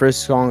 from the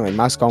first song, like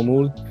Moscow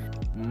Mule,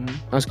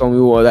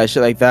 all that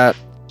shit like that.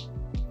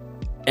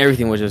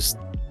 Everything was just,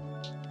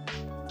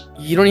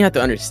 you don't even have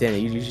to understand it.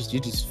 You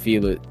just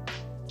feel it.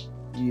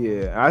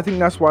 Yeah, I think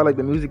that's why like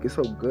the music is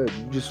so good.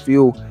 You just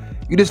feel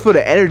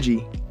the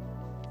energy.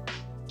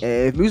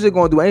 And if music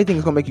gonna do anything,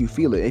 it's gonna make you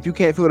feel it. If you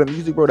can't feel the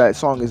music, bro, that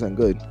song isn't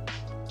good.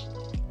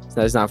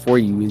 It's not for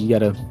you. You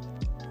have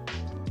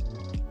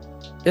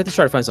to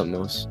try to find something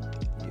else.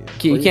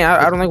 Yeah. You can't.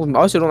 I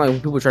also don't like when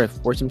people try to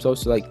force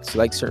themselves to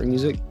like certain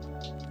music.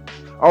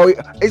 Oh,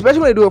 especially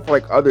when they do it for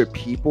like other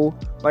people.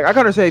 Like I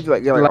kind of say, if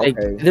like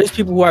okay. There's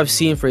people who I've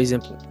seen, for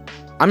example.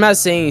 I'm not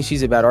saying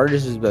she's a bad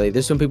artist, but like,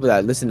 there's some people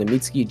that listen to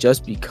Mitski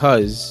just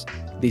because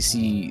they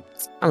see.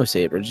 I'm gonna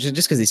say it, bro. Just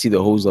because they see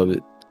the hoes of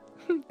it,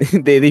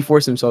 they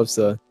force themselves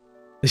to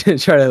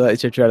try to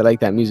like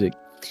that music.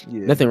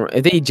 Yeah. Nothing wrong.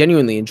 If they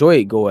genuinely enjoy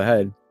it, go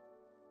ahead.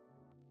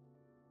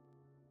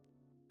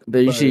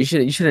 But you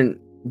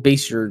shouldn't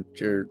base your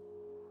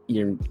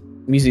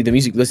music, the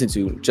music you listen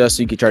to, just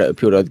so you can try to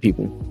appeal to other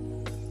people.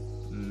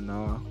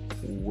 Nah,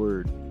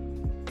 word.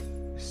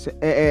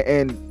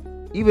 And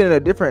even in a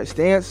different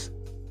stance,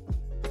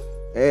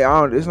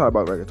 it's not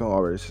about reggaeton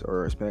artists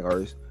or Hispanic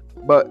artists,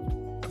 but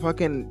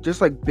fucking just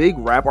like big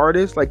rap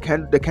artists like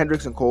the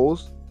Kendricks and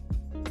Coles.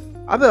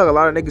 I feel like a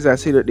lot of niggas that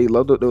say that they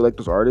like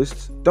those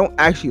artists don't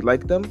actually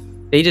like them.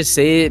 They just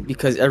say it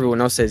because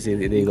everyone else says they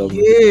love them.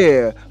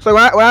 Yeah. So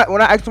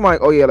when I ask them like,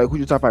 oh yeah, like who's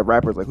your top 5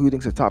 rappers? Like who do you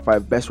think's the top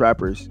 5 best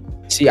rappers?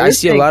 See, I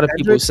see a lot of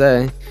people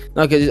say,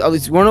 no, because at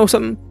least you wanna know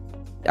something?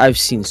 I've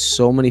seen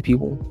so many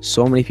people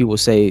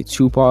say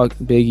Tupac,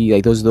 Biggie,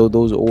 like those old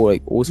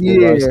like old school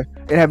guys. Yeah,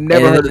 and have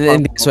never heard of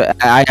them. So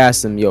I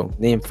asked them, yo,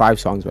 name 5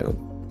 songs by them.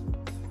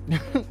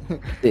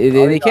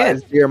 they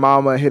can't. Dear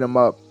Mama, Hit 'Em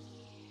Up.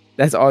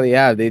 That's all they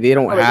have. They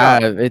don't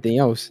have anything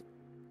else.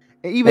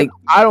 And even like,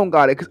 I don't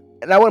got it,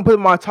 and I wouldn't put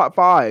them in my top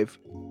 5.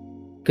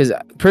 Because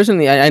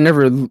personally, I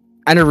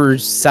never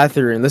sat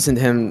there and listened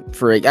to him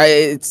for how do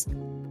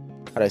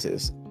I say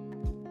this?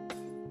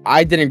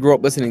 I didn't grow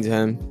up listening to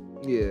him.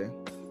 Yeah.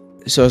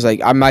 So it's like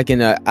I'm not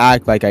gonna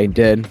act like I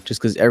did just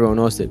because everyone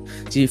else did.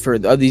 See, for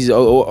these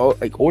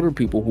like older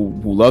people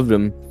who loved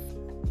him,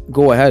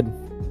 go ahead.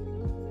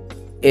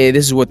 Hey,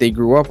 this is what they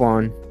grew up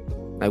on.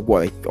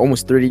 Like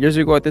almost 30 years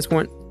ago at this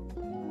point.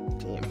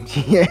 Damn.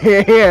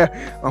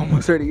 Yeah,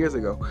 almost 30 years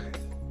ago.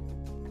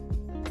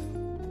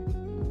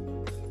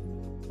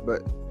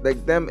 But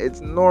like them,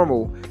 it's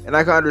normal, and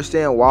I can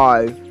understand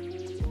why.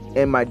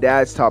 In my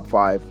dad's top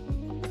 5,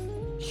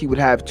 he would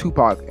have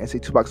Tupac and say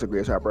Tupac's the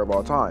greatest rapper of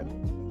all time.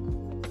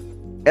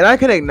 And I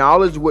can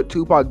acknowledge what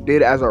Tupac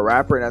did as a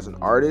rapper and as an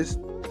artist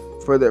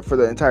for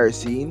the entire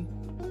scene,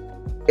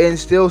 and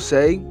still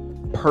say,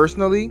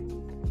 personally,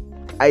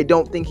 I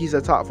don't think he's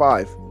a top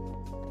 5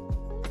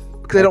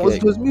 because I don't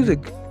listen to his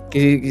music.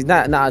 He's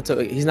not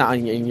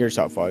in your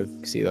top 5.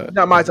 See that?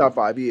 Not my top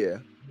 5. Yeah,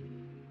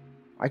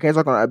 I can't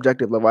talk on an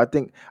objective level. I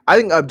think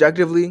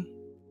objectively,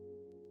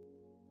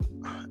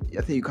 I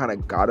think you kind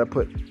of gotta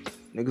put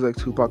niggas like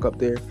Tupac up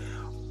there,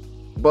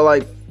 but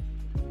like,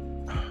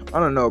 I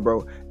don't know,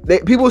 bro.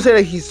 People say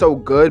that he's so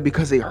good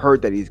because they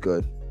heard that he's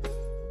good.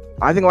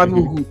 I think a lot of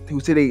people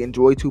who say they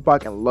enjoy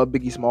Tupac and love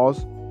Biggie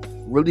Smalls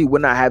really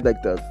would not have like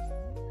I'm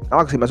not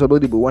gonna say mental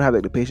ability, but wouldn't have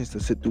like the patience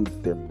to sit through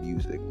their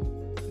music.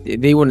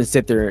 They wouldn't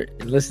sit there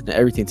and listen to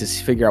everything to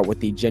figure out what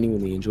they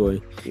genuinely enjoy.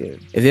 Yeah.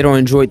 If they don't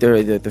enjoy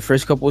the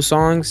first couple of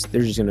songs,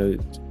 they're still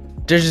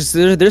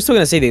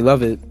gonna say they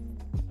love it,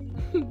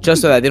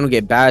 just so that they don't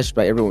get bashed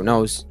by everyone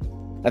else.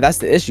 That's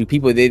the issue.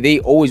 People they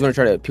always want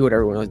to try to appeal to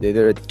everyone else.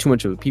 They're too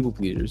much of a people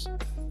pleasers.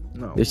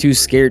 No. They're too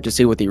scared to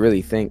say what they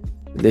really think.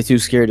 They're too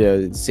scared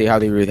to say how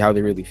they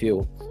really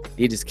feel.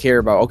 They just care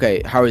about,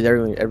 okay, how is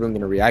everyone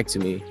gonna react to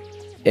me?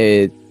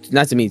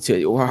 Not to me,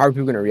 to how are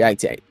people gonna react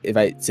to if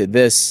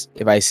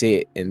I say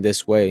it in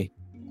this way,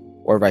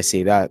 or if I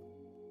say that.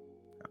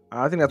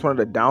 I think that's one of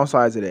the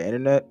downsides of the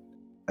internet,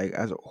 like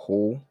as a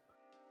whole,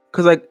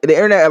 because like the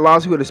internet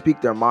allows people to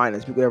speak their mind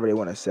and speak whatever they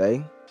want to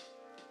say.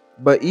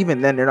 But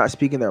even then, they're not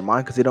speaking their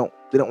mind because they don't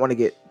want to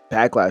get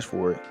backlash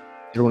for it.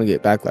 They don't want to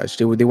get backlash.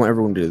 They want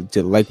everyone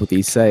to like what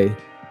they say.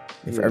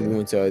 And for Yeah.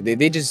 everyone to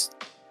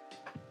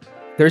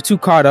they're too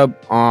caught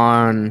up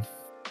on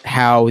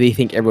how they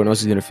think everyone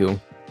else is gonna feel.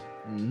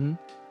 Mm-hmm.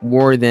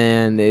 More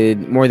than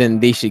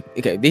they should.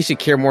 Okay, they should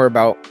care more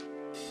about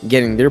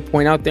getting their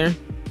point out there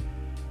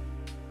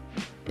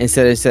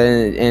instead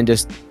and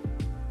just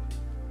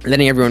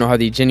letting everyone know how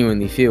they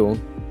genuinely feel,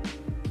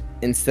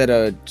 instead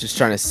of just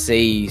trying to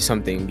say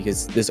something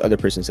because this other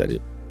person said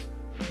it.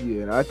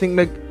 Yeah, and I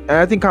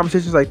think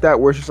conversations like that,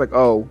 where it's just like,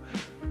 oh,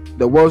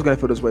 the world's gonna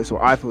feel this way, so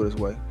I feel this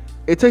way.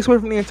 It takes away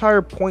from the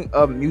entire point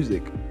of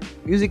music.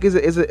 Music is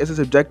a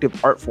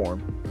subjective art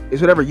form. It's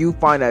whatever you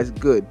find as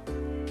good.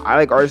 I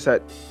like artists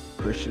that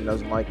Christian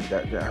doesn't like,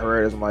 that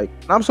Herrera doesn't like,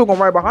 and I'm still gonna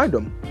ride behind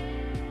them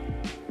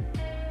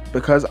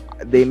because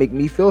they make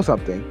me feel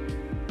something.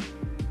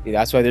 Yeah,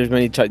 that's why there's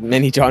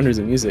many genres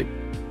of music.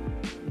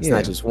 It's Yeah.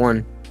 not just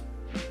one.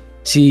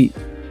 See,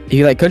 if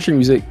you like country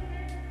music,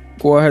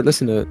 go ahead,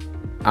 listen to it.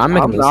 I'm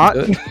not.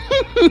 To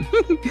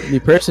it. Me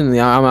personally,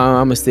 I'm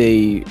gonna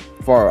stay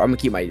far. I'm gonna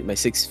keep my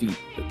 6 feet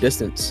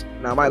distance.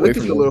 Now, my away lyrics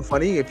from is a you. little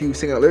funny if you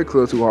sing a lyric a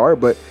little too hard,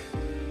 but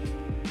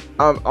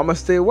I'm gonna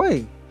stay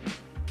away.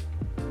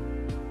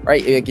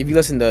 Right? Like, if you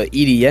listen to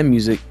EDM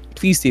music,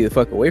 please stay the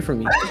fuck away from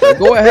me. Like,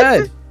 go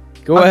ahead.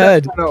 Go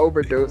ahead. I'm not trying to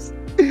overdose.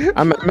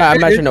 I'm not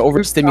trying to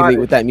overstimulate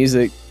with that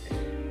music.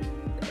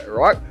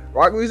 Rock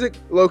music,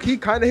 low key,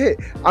 kind of hit.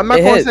 I'm not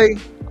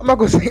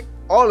gonna say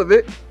all of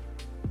it,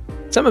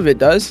 Some of it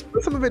does.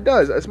 but some of it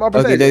does. A small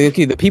percentage.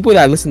 Okay. The people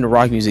that listen to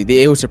rock music,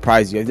 it will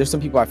surprise you. There's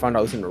some people I found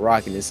out listening to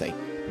rock, and it's like,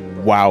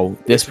 wow,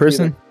 this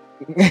person.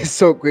 It's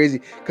so crazy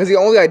because the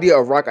only idea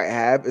of rock I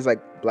have is like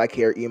black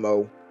hair,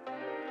 emo.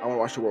 I want to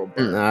watch the world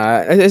burn.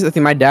 That's the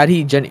thing. My dad,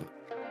 he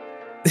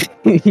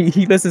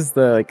listens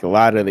to like a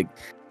lot of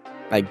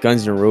like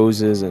Guns N'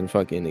 Roses and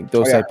fucking like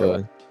those type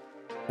of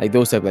like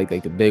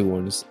the big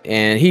ones,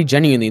 and he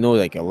genuinely knows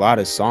like a lot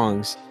of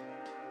songs.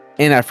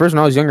 And at first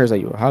when I was younger, I was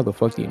like, yo, how the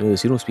fuck do you know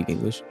this? You don't speak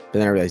English. But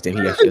then I realized, damn,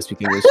 he actually does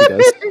speak English. He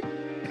does.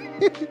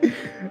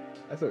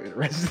 That's so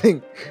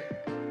interesting.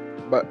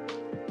 But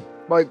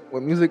like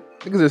with music,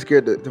 niggas are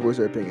scared to voice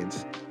their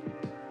opinions,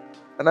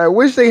 and I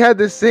wish they had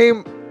the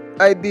same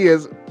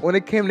ideas when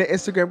it came to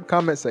Instagram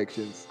comment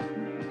sections.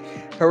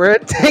 Herrera,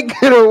 take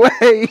it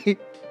away.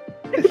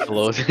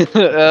 Hello.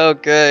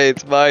 Okay,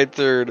 it's my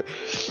turn.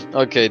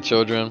 Okay,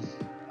 children.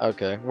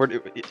 Okay,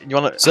 you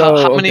wanna? So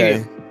how many?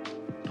 okay.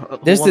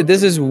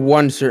 This is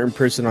one certain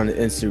person on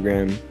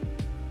Instagram,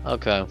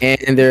 Okay,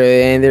 and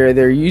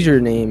their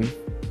username,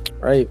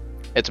 right?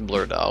 it's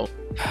blurred out.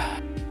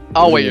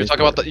 Oh wait, you're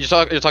talking about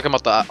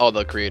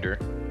the creator.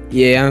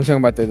 Yeah, I'm talking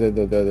about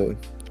the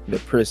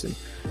person.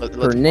 Let's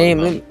Her plug name.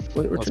 it up.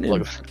 What's Let's her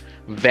plug name? it.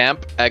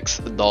 Vamp X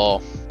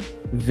Doll.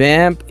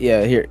 Vamp.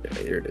 Yeah, here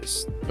it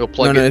is. We'll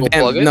plug it. We'll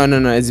plug it.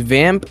 No. It's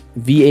Vamp.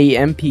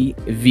 VAMP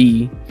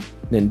V.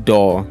 Then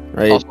Doll.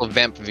 Right. Also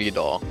Vamp V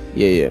Doll.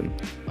 Yeah.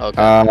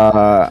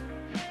 Okay.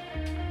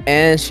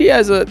 And she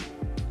has a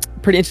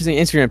pretty interesting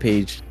Instagram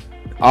page.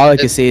 All I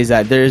can say is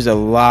that there's a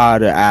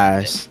lot of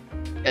ass.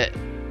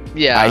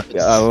 Yeah. Like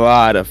a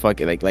lot of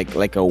fucking like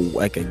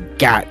a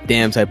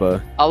goddamn type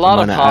of A lot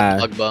of amount hot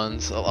ass. dog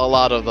buns. A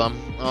lot of them.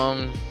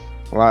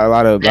 A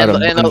lot of And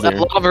buns a there.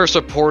 lot of her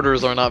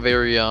supporters are not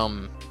very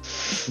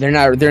They're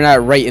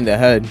not right in the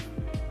head.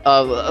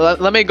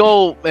 Let me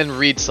go and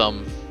read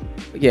some.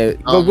 Yeah,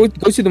 go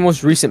to the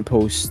most recent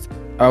post.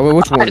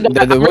 Which one?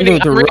 The one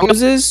with the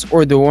roses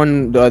or the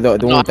one the No,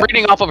 one? I'm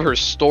reading off of her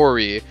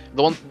story.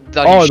 The one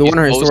that Oh, the she's one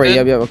on her story.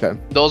 posted. Yeah, okay.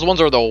 Those ones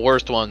are the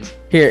worst ones.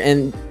 Here,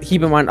 and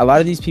keep in mind, a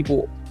lot of these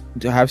people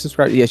have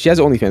subscribed. Yeah, she has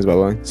OnlyFans, by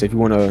the way. So if you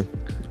want to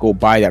go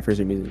buy that for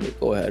some reason,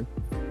 go ahead.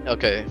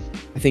 Okay.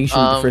 I think you should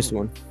read the first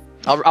one.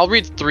 I'll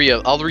read three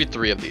of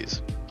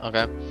these.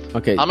 Okay.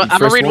 Okay. I'm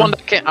gonna read one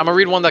that came. I'm gonna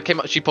read one that came.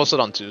 She posted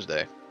on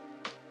Tuesday.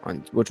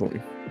 On which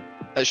one?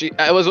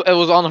 It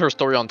was on her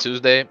story on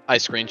Tuesday. I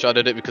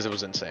screenshotted it because it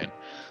was insane.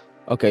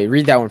 Okay,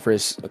 read that one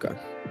first. Okay.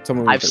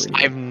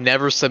 I've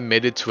never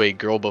submitted to a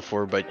girl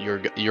before, but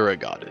you're a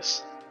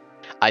goddess.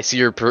 I see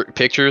your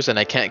pictures and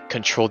I can't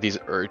control these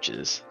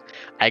urges.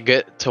 I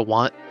get to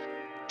want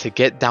to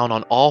get down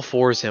on all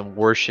fours and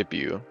worship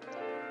you.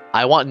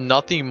 I want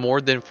nothing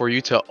more than for you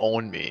to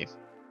own me.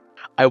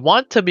 I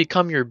want to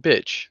become your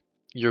bitch,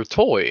 your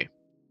toy.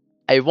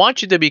 I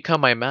want you to become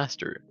my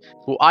master,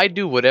 who I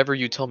do whatever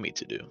you tell me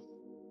to do.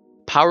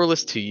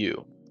 Powerless to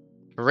you.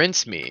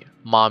 Rinse me,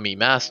 mommy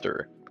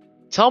master.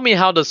 Tell me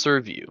how to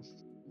serve you.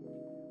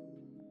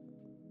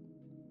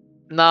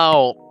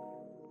 Now,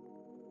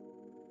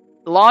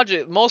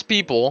 logic, most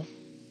people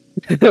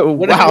Wow.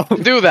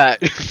 wouldn't do that.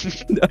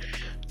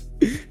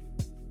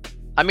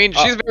 I mean,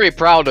 she's very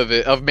proud of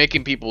it, of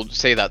making people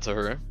say that to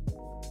her.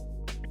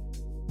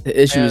 The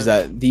issue is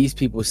that these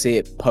people say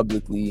it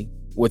publicly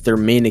with their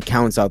main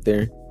accounts out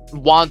there.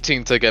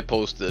 Wanting to get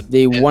posted.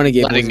 They want to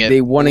get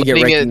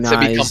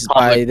recognized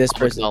by this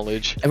person.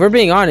 Knowledge. If we're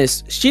being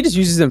honest, she just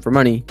uses them for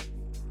money.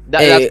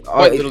 That's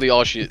quite literally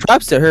all she.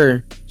 Props to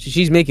her.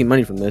 She's making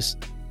money from this.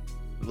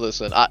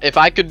 Listen, if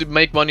I could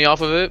make money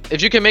off of it,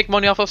 if you can make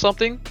money off of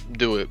something,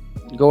 do it.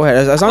 Go ahead,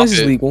 as long as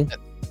it's Okay. legal.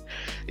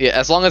 Yeah,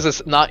 as long as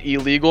it's not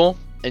illegal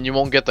and you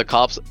won't get the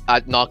cops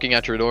knocking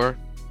at your door,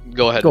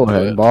 go ahead. Go and do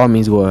ahead. it. By all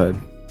means, go ahead.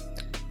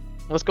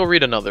 Let's go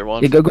read another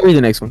one. Yeah, go read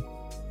the next one.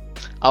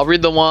 I'll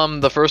read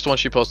the first one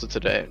she posted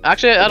today.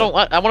 Actually, I don't.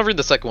 I want to read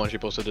the second one she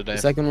posted today.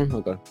 The second one.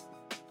 Okay.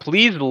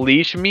 Please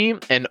leash me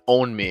and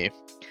own me.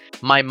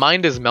 My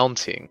mind is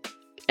melting.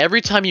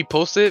 Every time you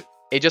post it,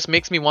 it just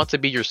makes me want to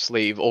be your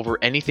slave over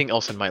anything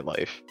else in my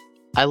life.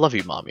 I love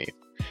you, mommy.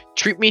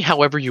 Treat me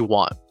however you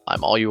want.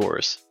 I'm all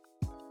yours.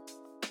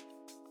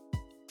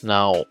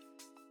 Now,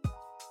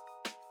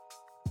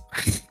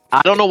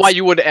 I don't know why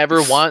you would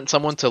ever want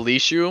someone to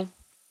leash you,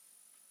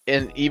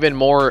 and even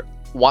more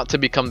want to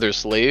become their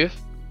slave.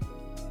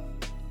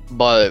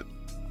 But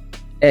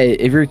Hey,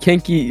 if you're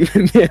kinky,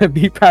 yeah,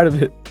 be proud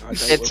of it. I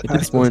thought It's- we're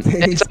past one. those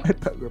days. I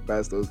thought we're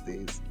past those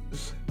days.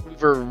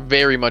 we are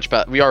very much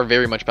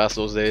past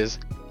those days.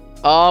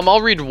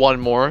 I'll read one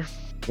more.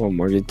 One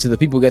more to the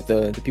people get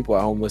the people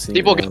at home listening.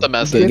 People right get now. the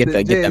message. Get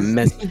the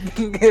message.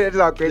 That's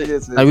how crazy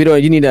this is.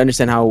 Like, you need to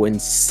understand how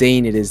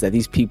insane it is that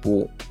these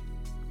people,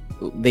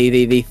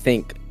 they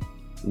think,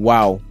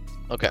 wow,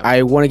 Okay.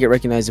 I want to get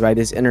recognized by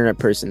this internet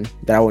person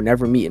that I will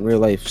never meet in real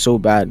life so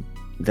bad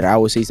that I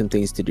will say some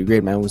things to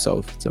degrade my own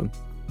self. So,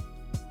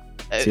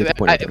 see the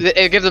point of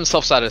that. It gives them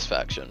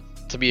self-satisfaction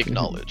to be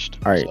acknowledged.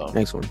 all right, So.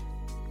 next one.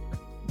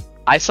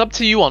 I sub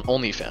to you on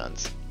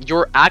OnlyFans.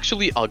 You're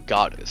actually a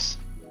goddess,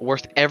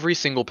 worth every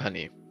single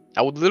penny.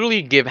 I would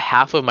literally give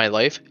half of my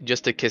life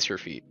just to kiss your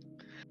feet.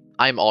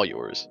 I'm all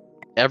yours.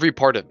 Every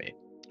part of me.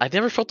 I've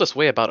never felt this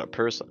way about a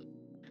person.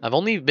 I've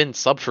only been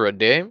subbed for a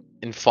day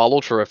and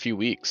followed for a few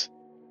weeks.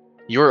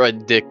 You're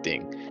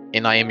addicting,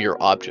 and I am your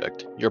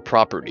object, your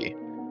property,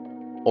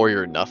 or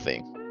your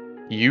nothing.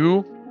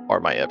 You are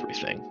my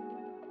everything.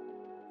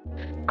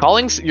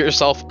 Calling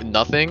yourself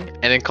nothing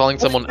and then calling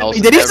someone else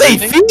Did he say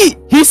everything? feet?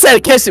 He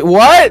said kiss it.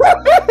 What?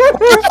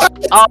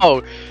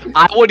 Oh,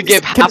 I would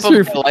give Kiss half of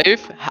your my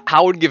life. I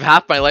would give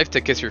half my life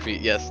to kiss your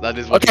feet. Yes, that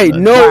is what. Okay, he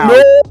said.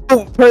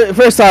 no.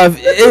 First off,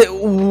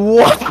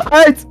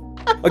 what?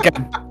 Okay,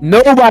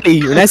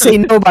 nobody. When I say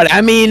nobody,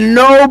 I mean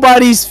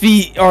nobody's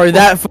feet are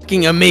that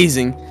fucking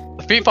amazing.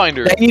 Feet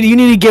finder. That you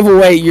need to give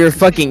away your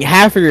fucking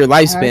half of your Half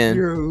lifespan.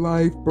 your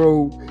life,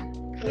 bro.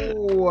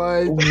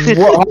 What?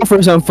 What,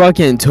 for some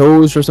fucking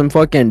toes for some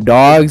fucking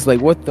dogs?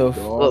 Like what the?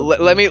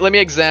 Let me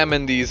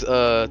examine these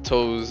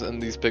toes and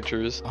these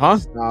pictures. Huh?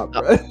 Stop,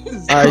 bro. All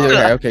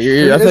right,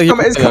 okay. I feel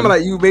like It's coming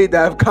like you made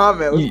that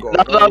comment. What's You- going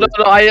No, on?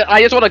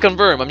 I just want to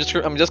confirm. I'm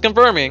just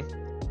confirming.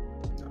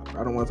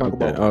 I don't want to talk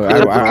Okay, about. oh,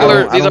 These are I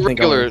regular. don't These are think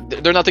I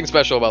regular. There's nothing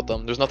special about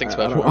them. There's nothing I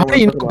special. don't- How do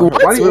you wanna talk about-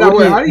 what? Why do you-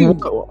 What how do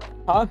you-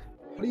 Huh? How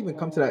do you even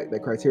come to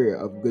that criteria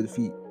of good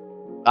feet?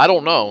 I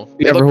don't know.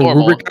 You They ever look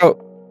normal. rubric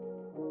out?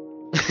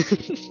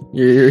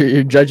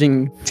 You're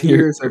judging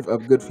Tiers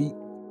of good feet.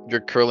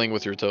 You're curling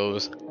with your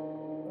toes.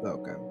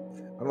 Okay,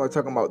 I'm not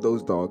talking about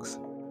those dogs.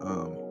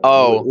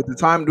 Oh. with the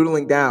time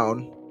doodling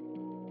down,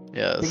 I think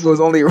Yes. it was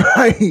only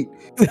right.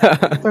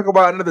 Talk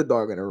about another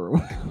dog in the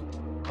room.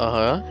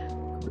 Uh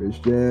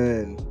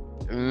Christian,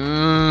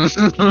 huh.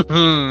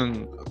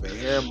 I've been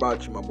hearing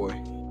about you, my boy.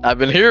 I've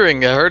been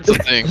hearing. I heard some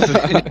things.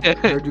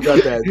 Heard you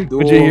got that dog.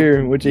 What'd you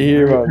hear? What'd you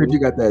hear about Heard me? you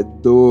got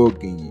that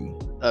dog in you.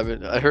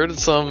 I heard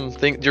some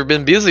things. You've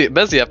been busy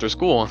after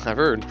school. I've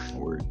heard.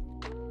 Word.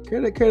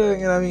 Care to,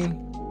 you know what I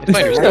mean?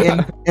 Find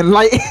yourself.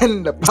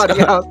 Enlighten the Potty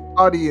House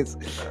audience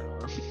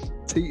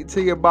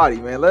to your body,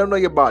 man. Let them know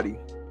your body.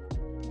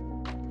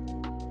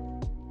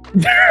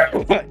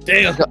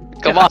 Damn.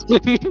 Come on.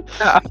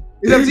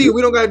 It's up to you.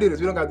 We don't gotta do this.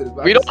 We don't gotta do this.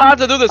 We don't have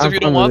to do this if you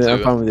don't want I'm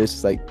to. fine with this.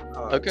 It's like,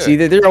 Okay. see,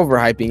 they're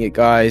overhyping it,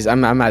 guys.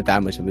 I'm not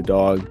that much of a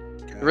dog.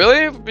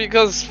 Really?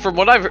 Because from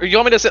what I've, you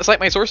want me to cite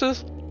my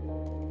sources?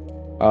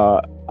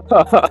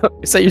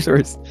 Say your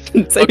source.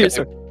 Say Okay. your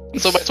source.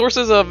 So my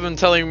sources have been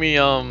telling me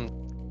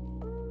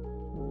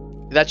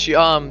that you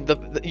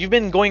you've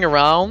been going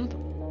around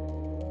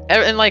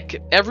and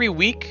like every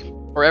week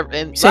or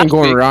and Saying last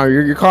going week- around,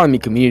 you're calling me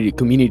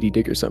community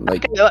dick or something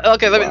like.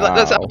 Okay, let's Wow.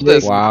 have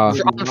this. Wow.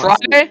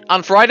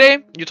 On Friday,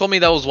 you told me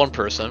that was one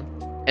person,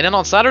 and then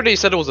on Saturday you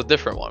said it was a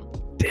different one.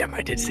 Damn,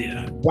 I did see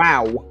that.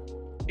 Wow.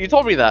 You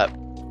told me that.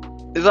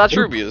 Is that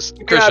true, Views?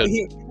 Yeah, Christian.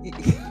 he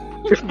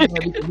might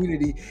be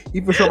community.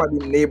 He for sure might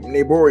be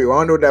neighborial. I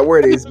don't know what that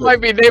word is. It But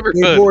might be neighborhood.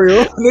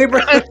 neighborial.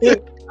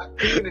 Neighborhood.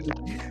 Community.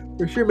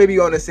 For sure, maybe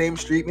on the same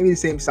street, maybe the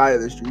same side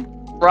of the street.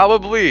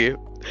 Probably.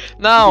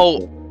 Now,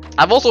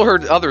 I've also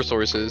heard other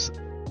sources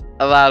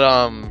that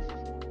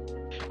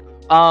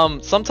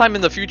sometime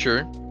in the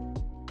future,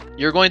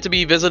 you're going to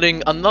be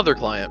visiting another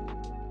client.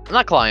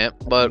 Not client,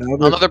 but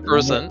another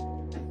person.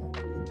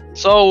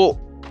 So,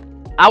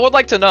 I would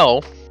like to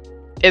know,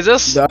 is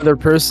this The other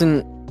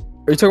person.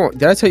 Are you talking about?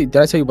 Did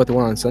I tell you about the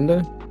one on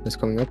Sunday that's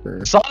coming up?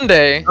 Or?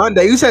 Sunday?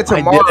 Sunday, you said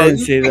tomorrow. I didn't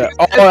say that.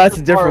 Oh, that's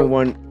a different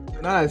one.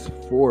 Nah, it's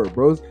 4,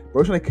 bros.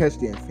 Bro's trying to catch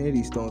the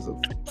Infinity Stones of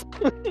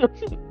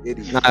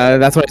idiots. Nah,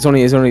 that's why it's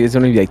only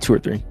like 2 or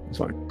 3. It's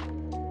fine.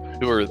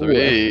 2 or Four,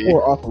 3.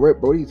 4 off the rip,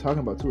 bro. What are you talking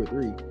about? 2 or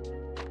 3?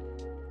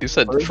 You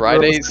said First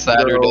Friday, girl,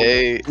 second girl.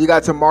 Saturday. You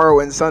got tomorrow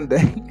and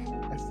Sunday.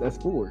 That's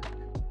 4.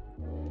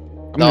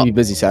 I'm gonna be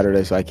busy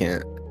Saturday, so I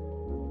can't.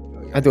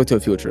 Oh, I have to go to a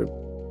field trip.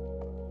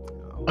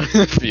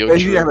 Field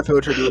If you have trip. a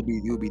field trip,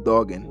 you would be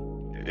dogging.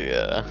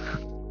 Yeah.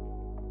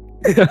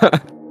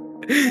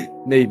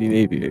 maybe.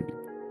 You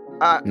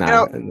Nah.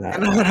 know,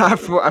 I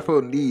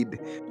feel need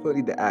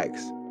to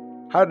ask.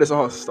 How did this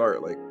all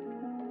start? Like,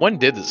 When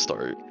did it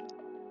start?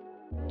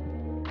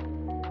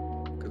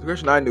 because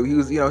Christian, I knew he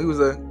was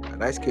a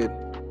nice kid.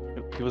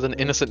 He was an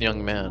innocent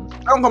young man. I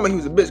don't call him he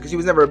was a bitch because he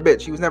was never a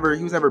bitch. He was never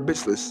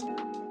bitchless.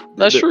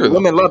 That's The true.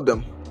 women loved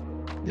him,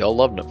 They all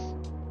loved him.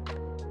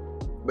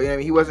 but I mean,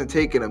 he wasn't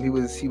taking them. He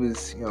was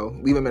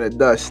leaving him in the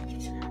dust.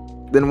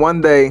 Then one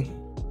day,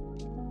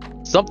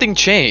 Something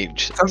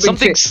changed.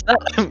 Something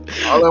snapped.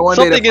 all in one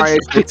day, the Something fire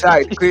inside-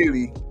 attacked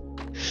clearly.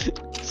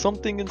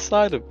 Something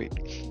inside of me.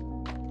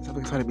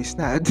 Something's trying to be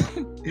snapped.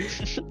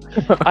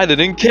 I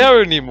didn't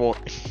care anymore.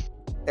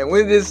 And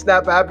when did this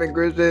snap happen,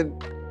 Christian?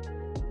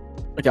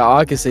 Okay, all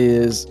I can say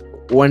is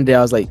one day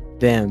I was like,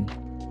 damn.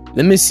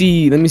 Let me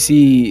see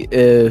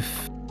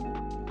if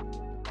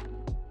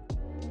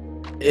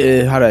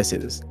how do I say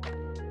this?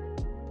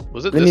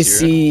 Was it Let me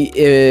this year? see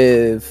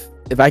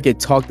if I could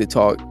talk the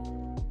talk,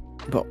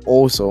 but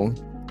also,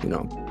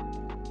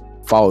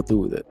 follow through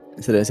with it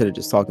instead of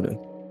just talking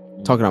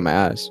on my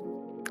ass.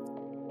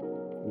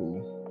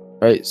 Ooh.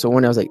 Right. So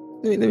one day I was like,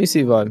 let me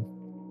see if I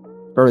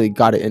really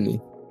got it in me.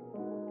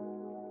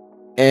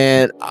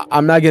 And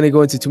I'm not gonna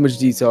go into too much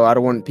detail. I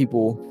don't want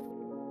people,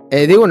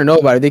 and they want to know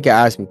about it, they can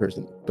ask me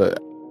personally, but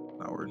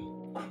Not word.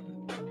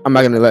 I'm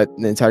not gonna let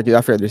the entire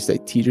I forget there's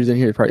like teachers in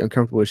here probably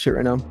uncomfortable with shit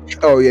right now.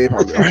 Oh yeah, they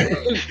probably are.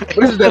 But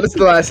this is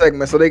the last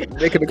segment, so they can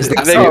It's extend.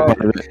 the second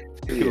part of it.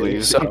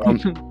 Please. So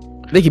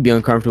they could be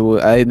uncomfortable.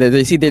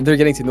 They see they're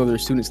getting to know their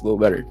students a little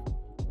better.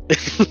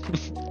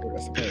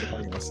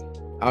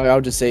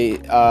 I'll just say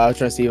I was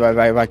trying to see if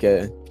I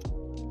could.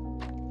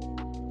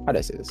 How did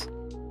I say this?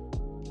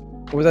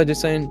 What was I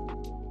just saying?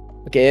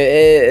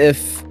 Okay,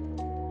 if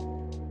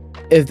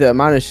the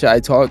amount of shit I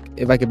talk,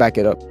 if I could back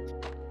it up,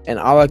 and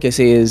all I can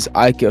say is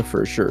I could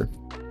for sure,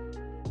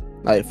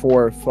 like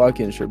for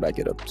fucking sure, back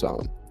it up.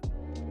 So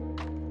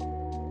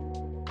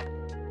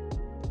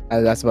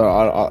that's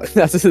about all.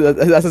 That's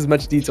as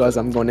much detail as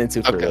I'm going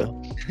into for Okay.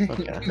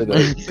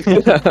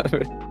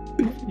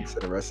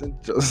 Instead of wrestling.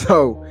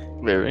 So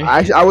Very.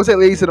 I would say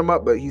ladies hit him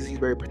up, but he's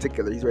very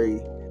particular. He's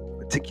very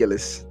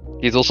meticulous.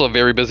 He's also a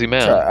very busy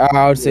man.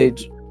 I would say,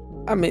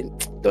 I mean,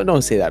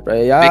 don't say that, bro.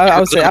 Make I your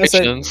would say,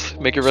 reservations.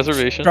 Make your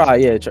reservations. try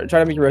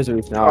to make a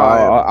reservation.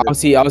 I'll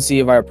see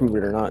if I approve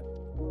it or not.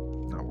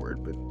 Not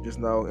word, but just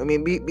know. I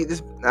mean, be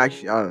just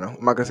actually. I don't know.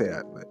 I'm not gonna say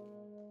that, but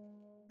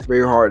it's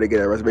very hard to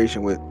get a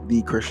reservation with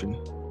the Christian.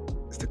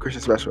 It's the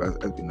Christian special, as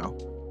we know.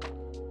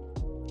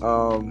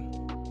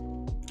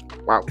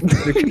 Wow.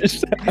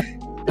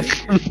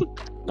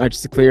 I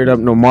just cleared up.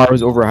 No, Mar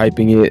was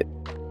overhyping it.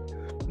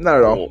 Not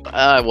at all.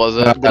 I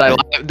wasn't.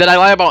 Did I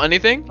lie about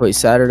anything? Wait,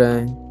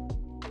 Saturday.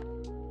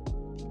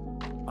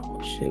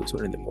 Oh shit, it was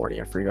 1 in the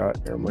morning. I forgot.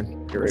 Never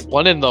mind. You're right.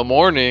 1 in the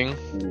morning.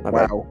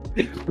 Wow.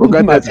 Bro,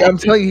 got that, I'm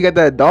telling you, he got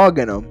that dog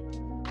in him.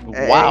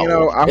 Wow. And,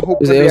 I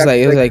hope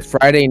It was like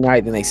Friday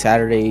night, then like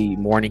Saturday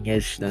morning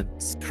ish, then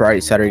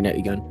Saturday night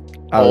again.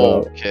 I don't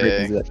know.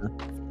 Okay.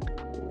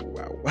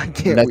 Wow. I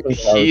can't wait.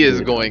 He is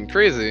going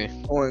crazy.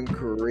 Going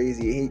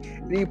crazy.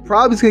 He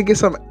probably is gonna get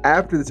some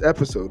after this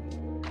episode.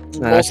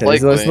 Nah, Most shit,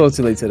 it's a likely. little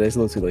too late today. It's a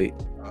little too late.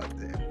 Oh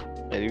damn.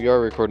 And we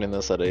are recording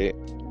this at 8.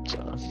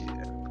 So.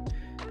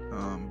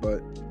 Yeah.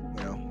 But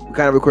we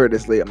kind of recorded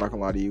this late. I'm not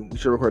gonna lie to you. We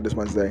should record this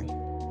Wednesday.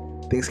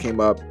 Things came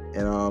up,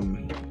 and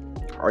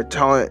our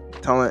talent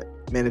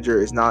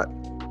manager is not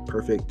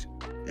perfect,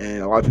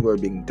 and a lot of people are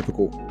being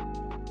difficult.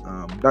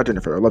 Not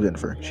Jennifer. I love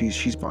Jennifer.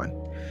 She's fine.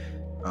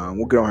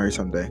 We'll get on her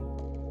someday.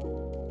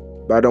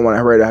 But I don't want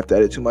her to have to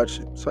edit too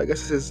much. So I guess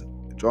this is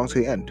drawing to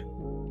the end.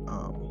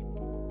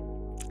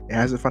 It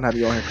has been fun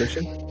having you on here,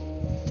 Christian.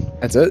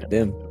 That's it.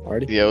 Damn.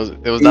 Already. Yeah, it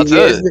was. That's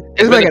Yeah, it.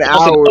 It's like an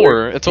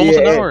hour. It's almost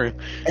an Yeah. hour.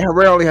 And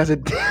Ray only has a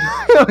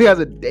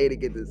day to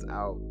get this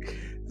out.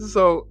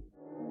 So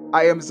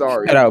I am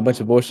sorry. Cut out a bunch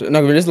of bullshit.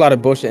 No, there's a lot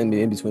of bullshit in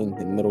between,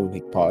 in the middle,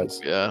 like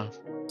pause. Yeah.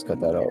 Let's cut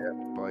that out.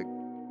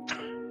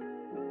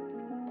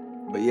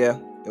 But yeah,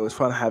 it was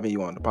fun having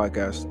you on the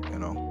podcast.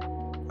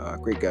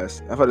 Great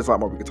guest. I thought there's a lot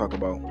more we could talk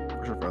about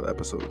for sure for other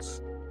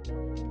episodes.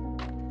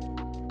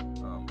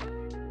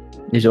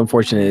 It's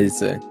unfortunate. It's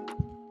kind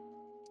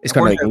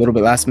of like a little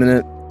bit last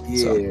minute.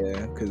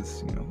 Yeah,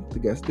 because the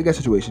guest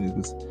situation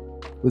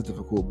was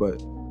difficult,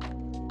 but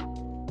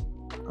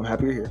I'm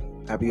happy you're here.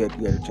 Happy you had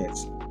a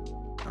chance.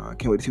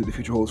 Can't wait to see what the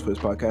future holds for this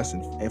podcast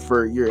and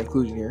for your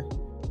inclusion here.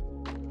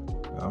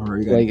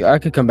 Like I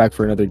could come back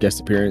for another guest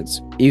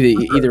appearance,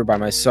 either by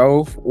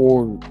myself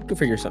or we could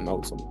figure something out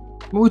with someone.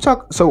 We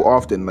talk so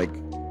often, like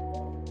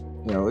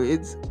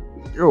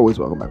you're always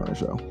welcome back on the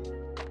show.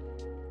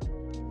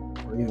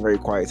 We're even very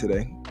quiet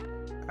today.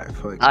 I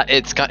feel like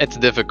it's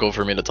difficult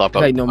for me to talk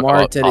about. Like Nomar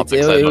about said,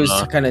 topics I it don't was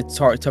know. kind of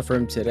tough for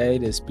him today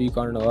to speak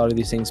on a lot of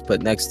these things,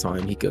 but next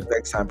time he could.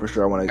 next time for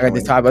sure I want I to got go the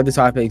in. top other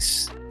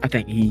topics. I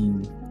think he.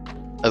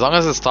 As long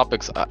as it's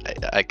topics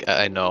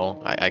I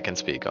know I can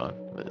speak on.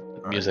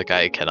 But music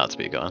I cannot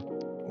speak on.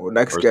 Well,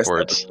 next Or guest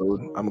sports.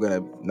 episode, I'm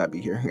gonna not be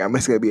here. I'm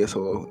just gonna be a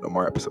solo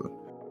Nomar episode.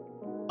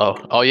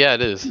 Oh yeah,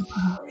 it is.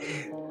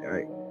 All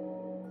right,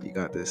 you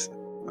got this.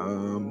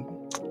 All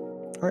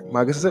right,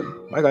 my guess is it.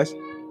 Bye, guys.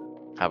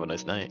 Have a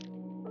nice night.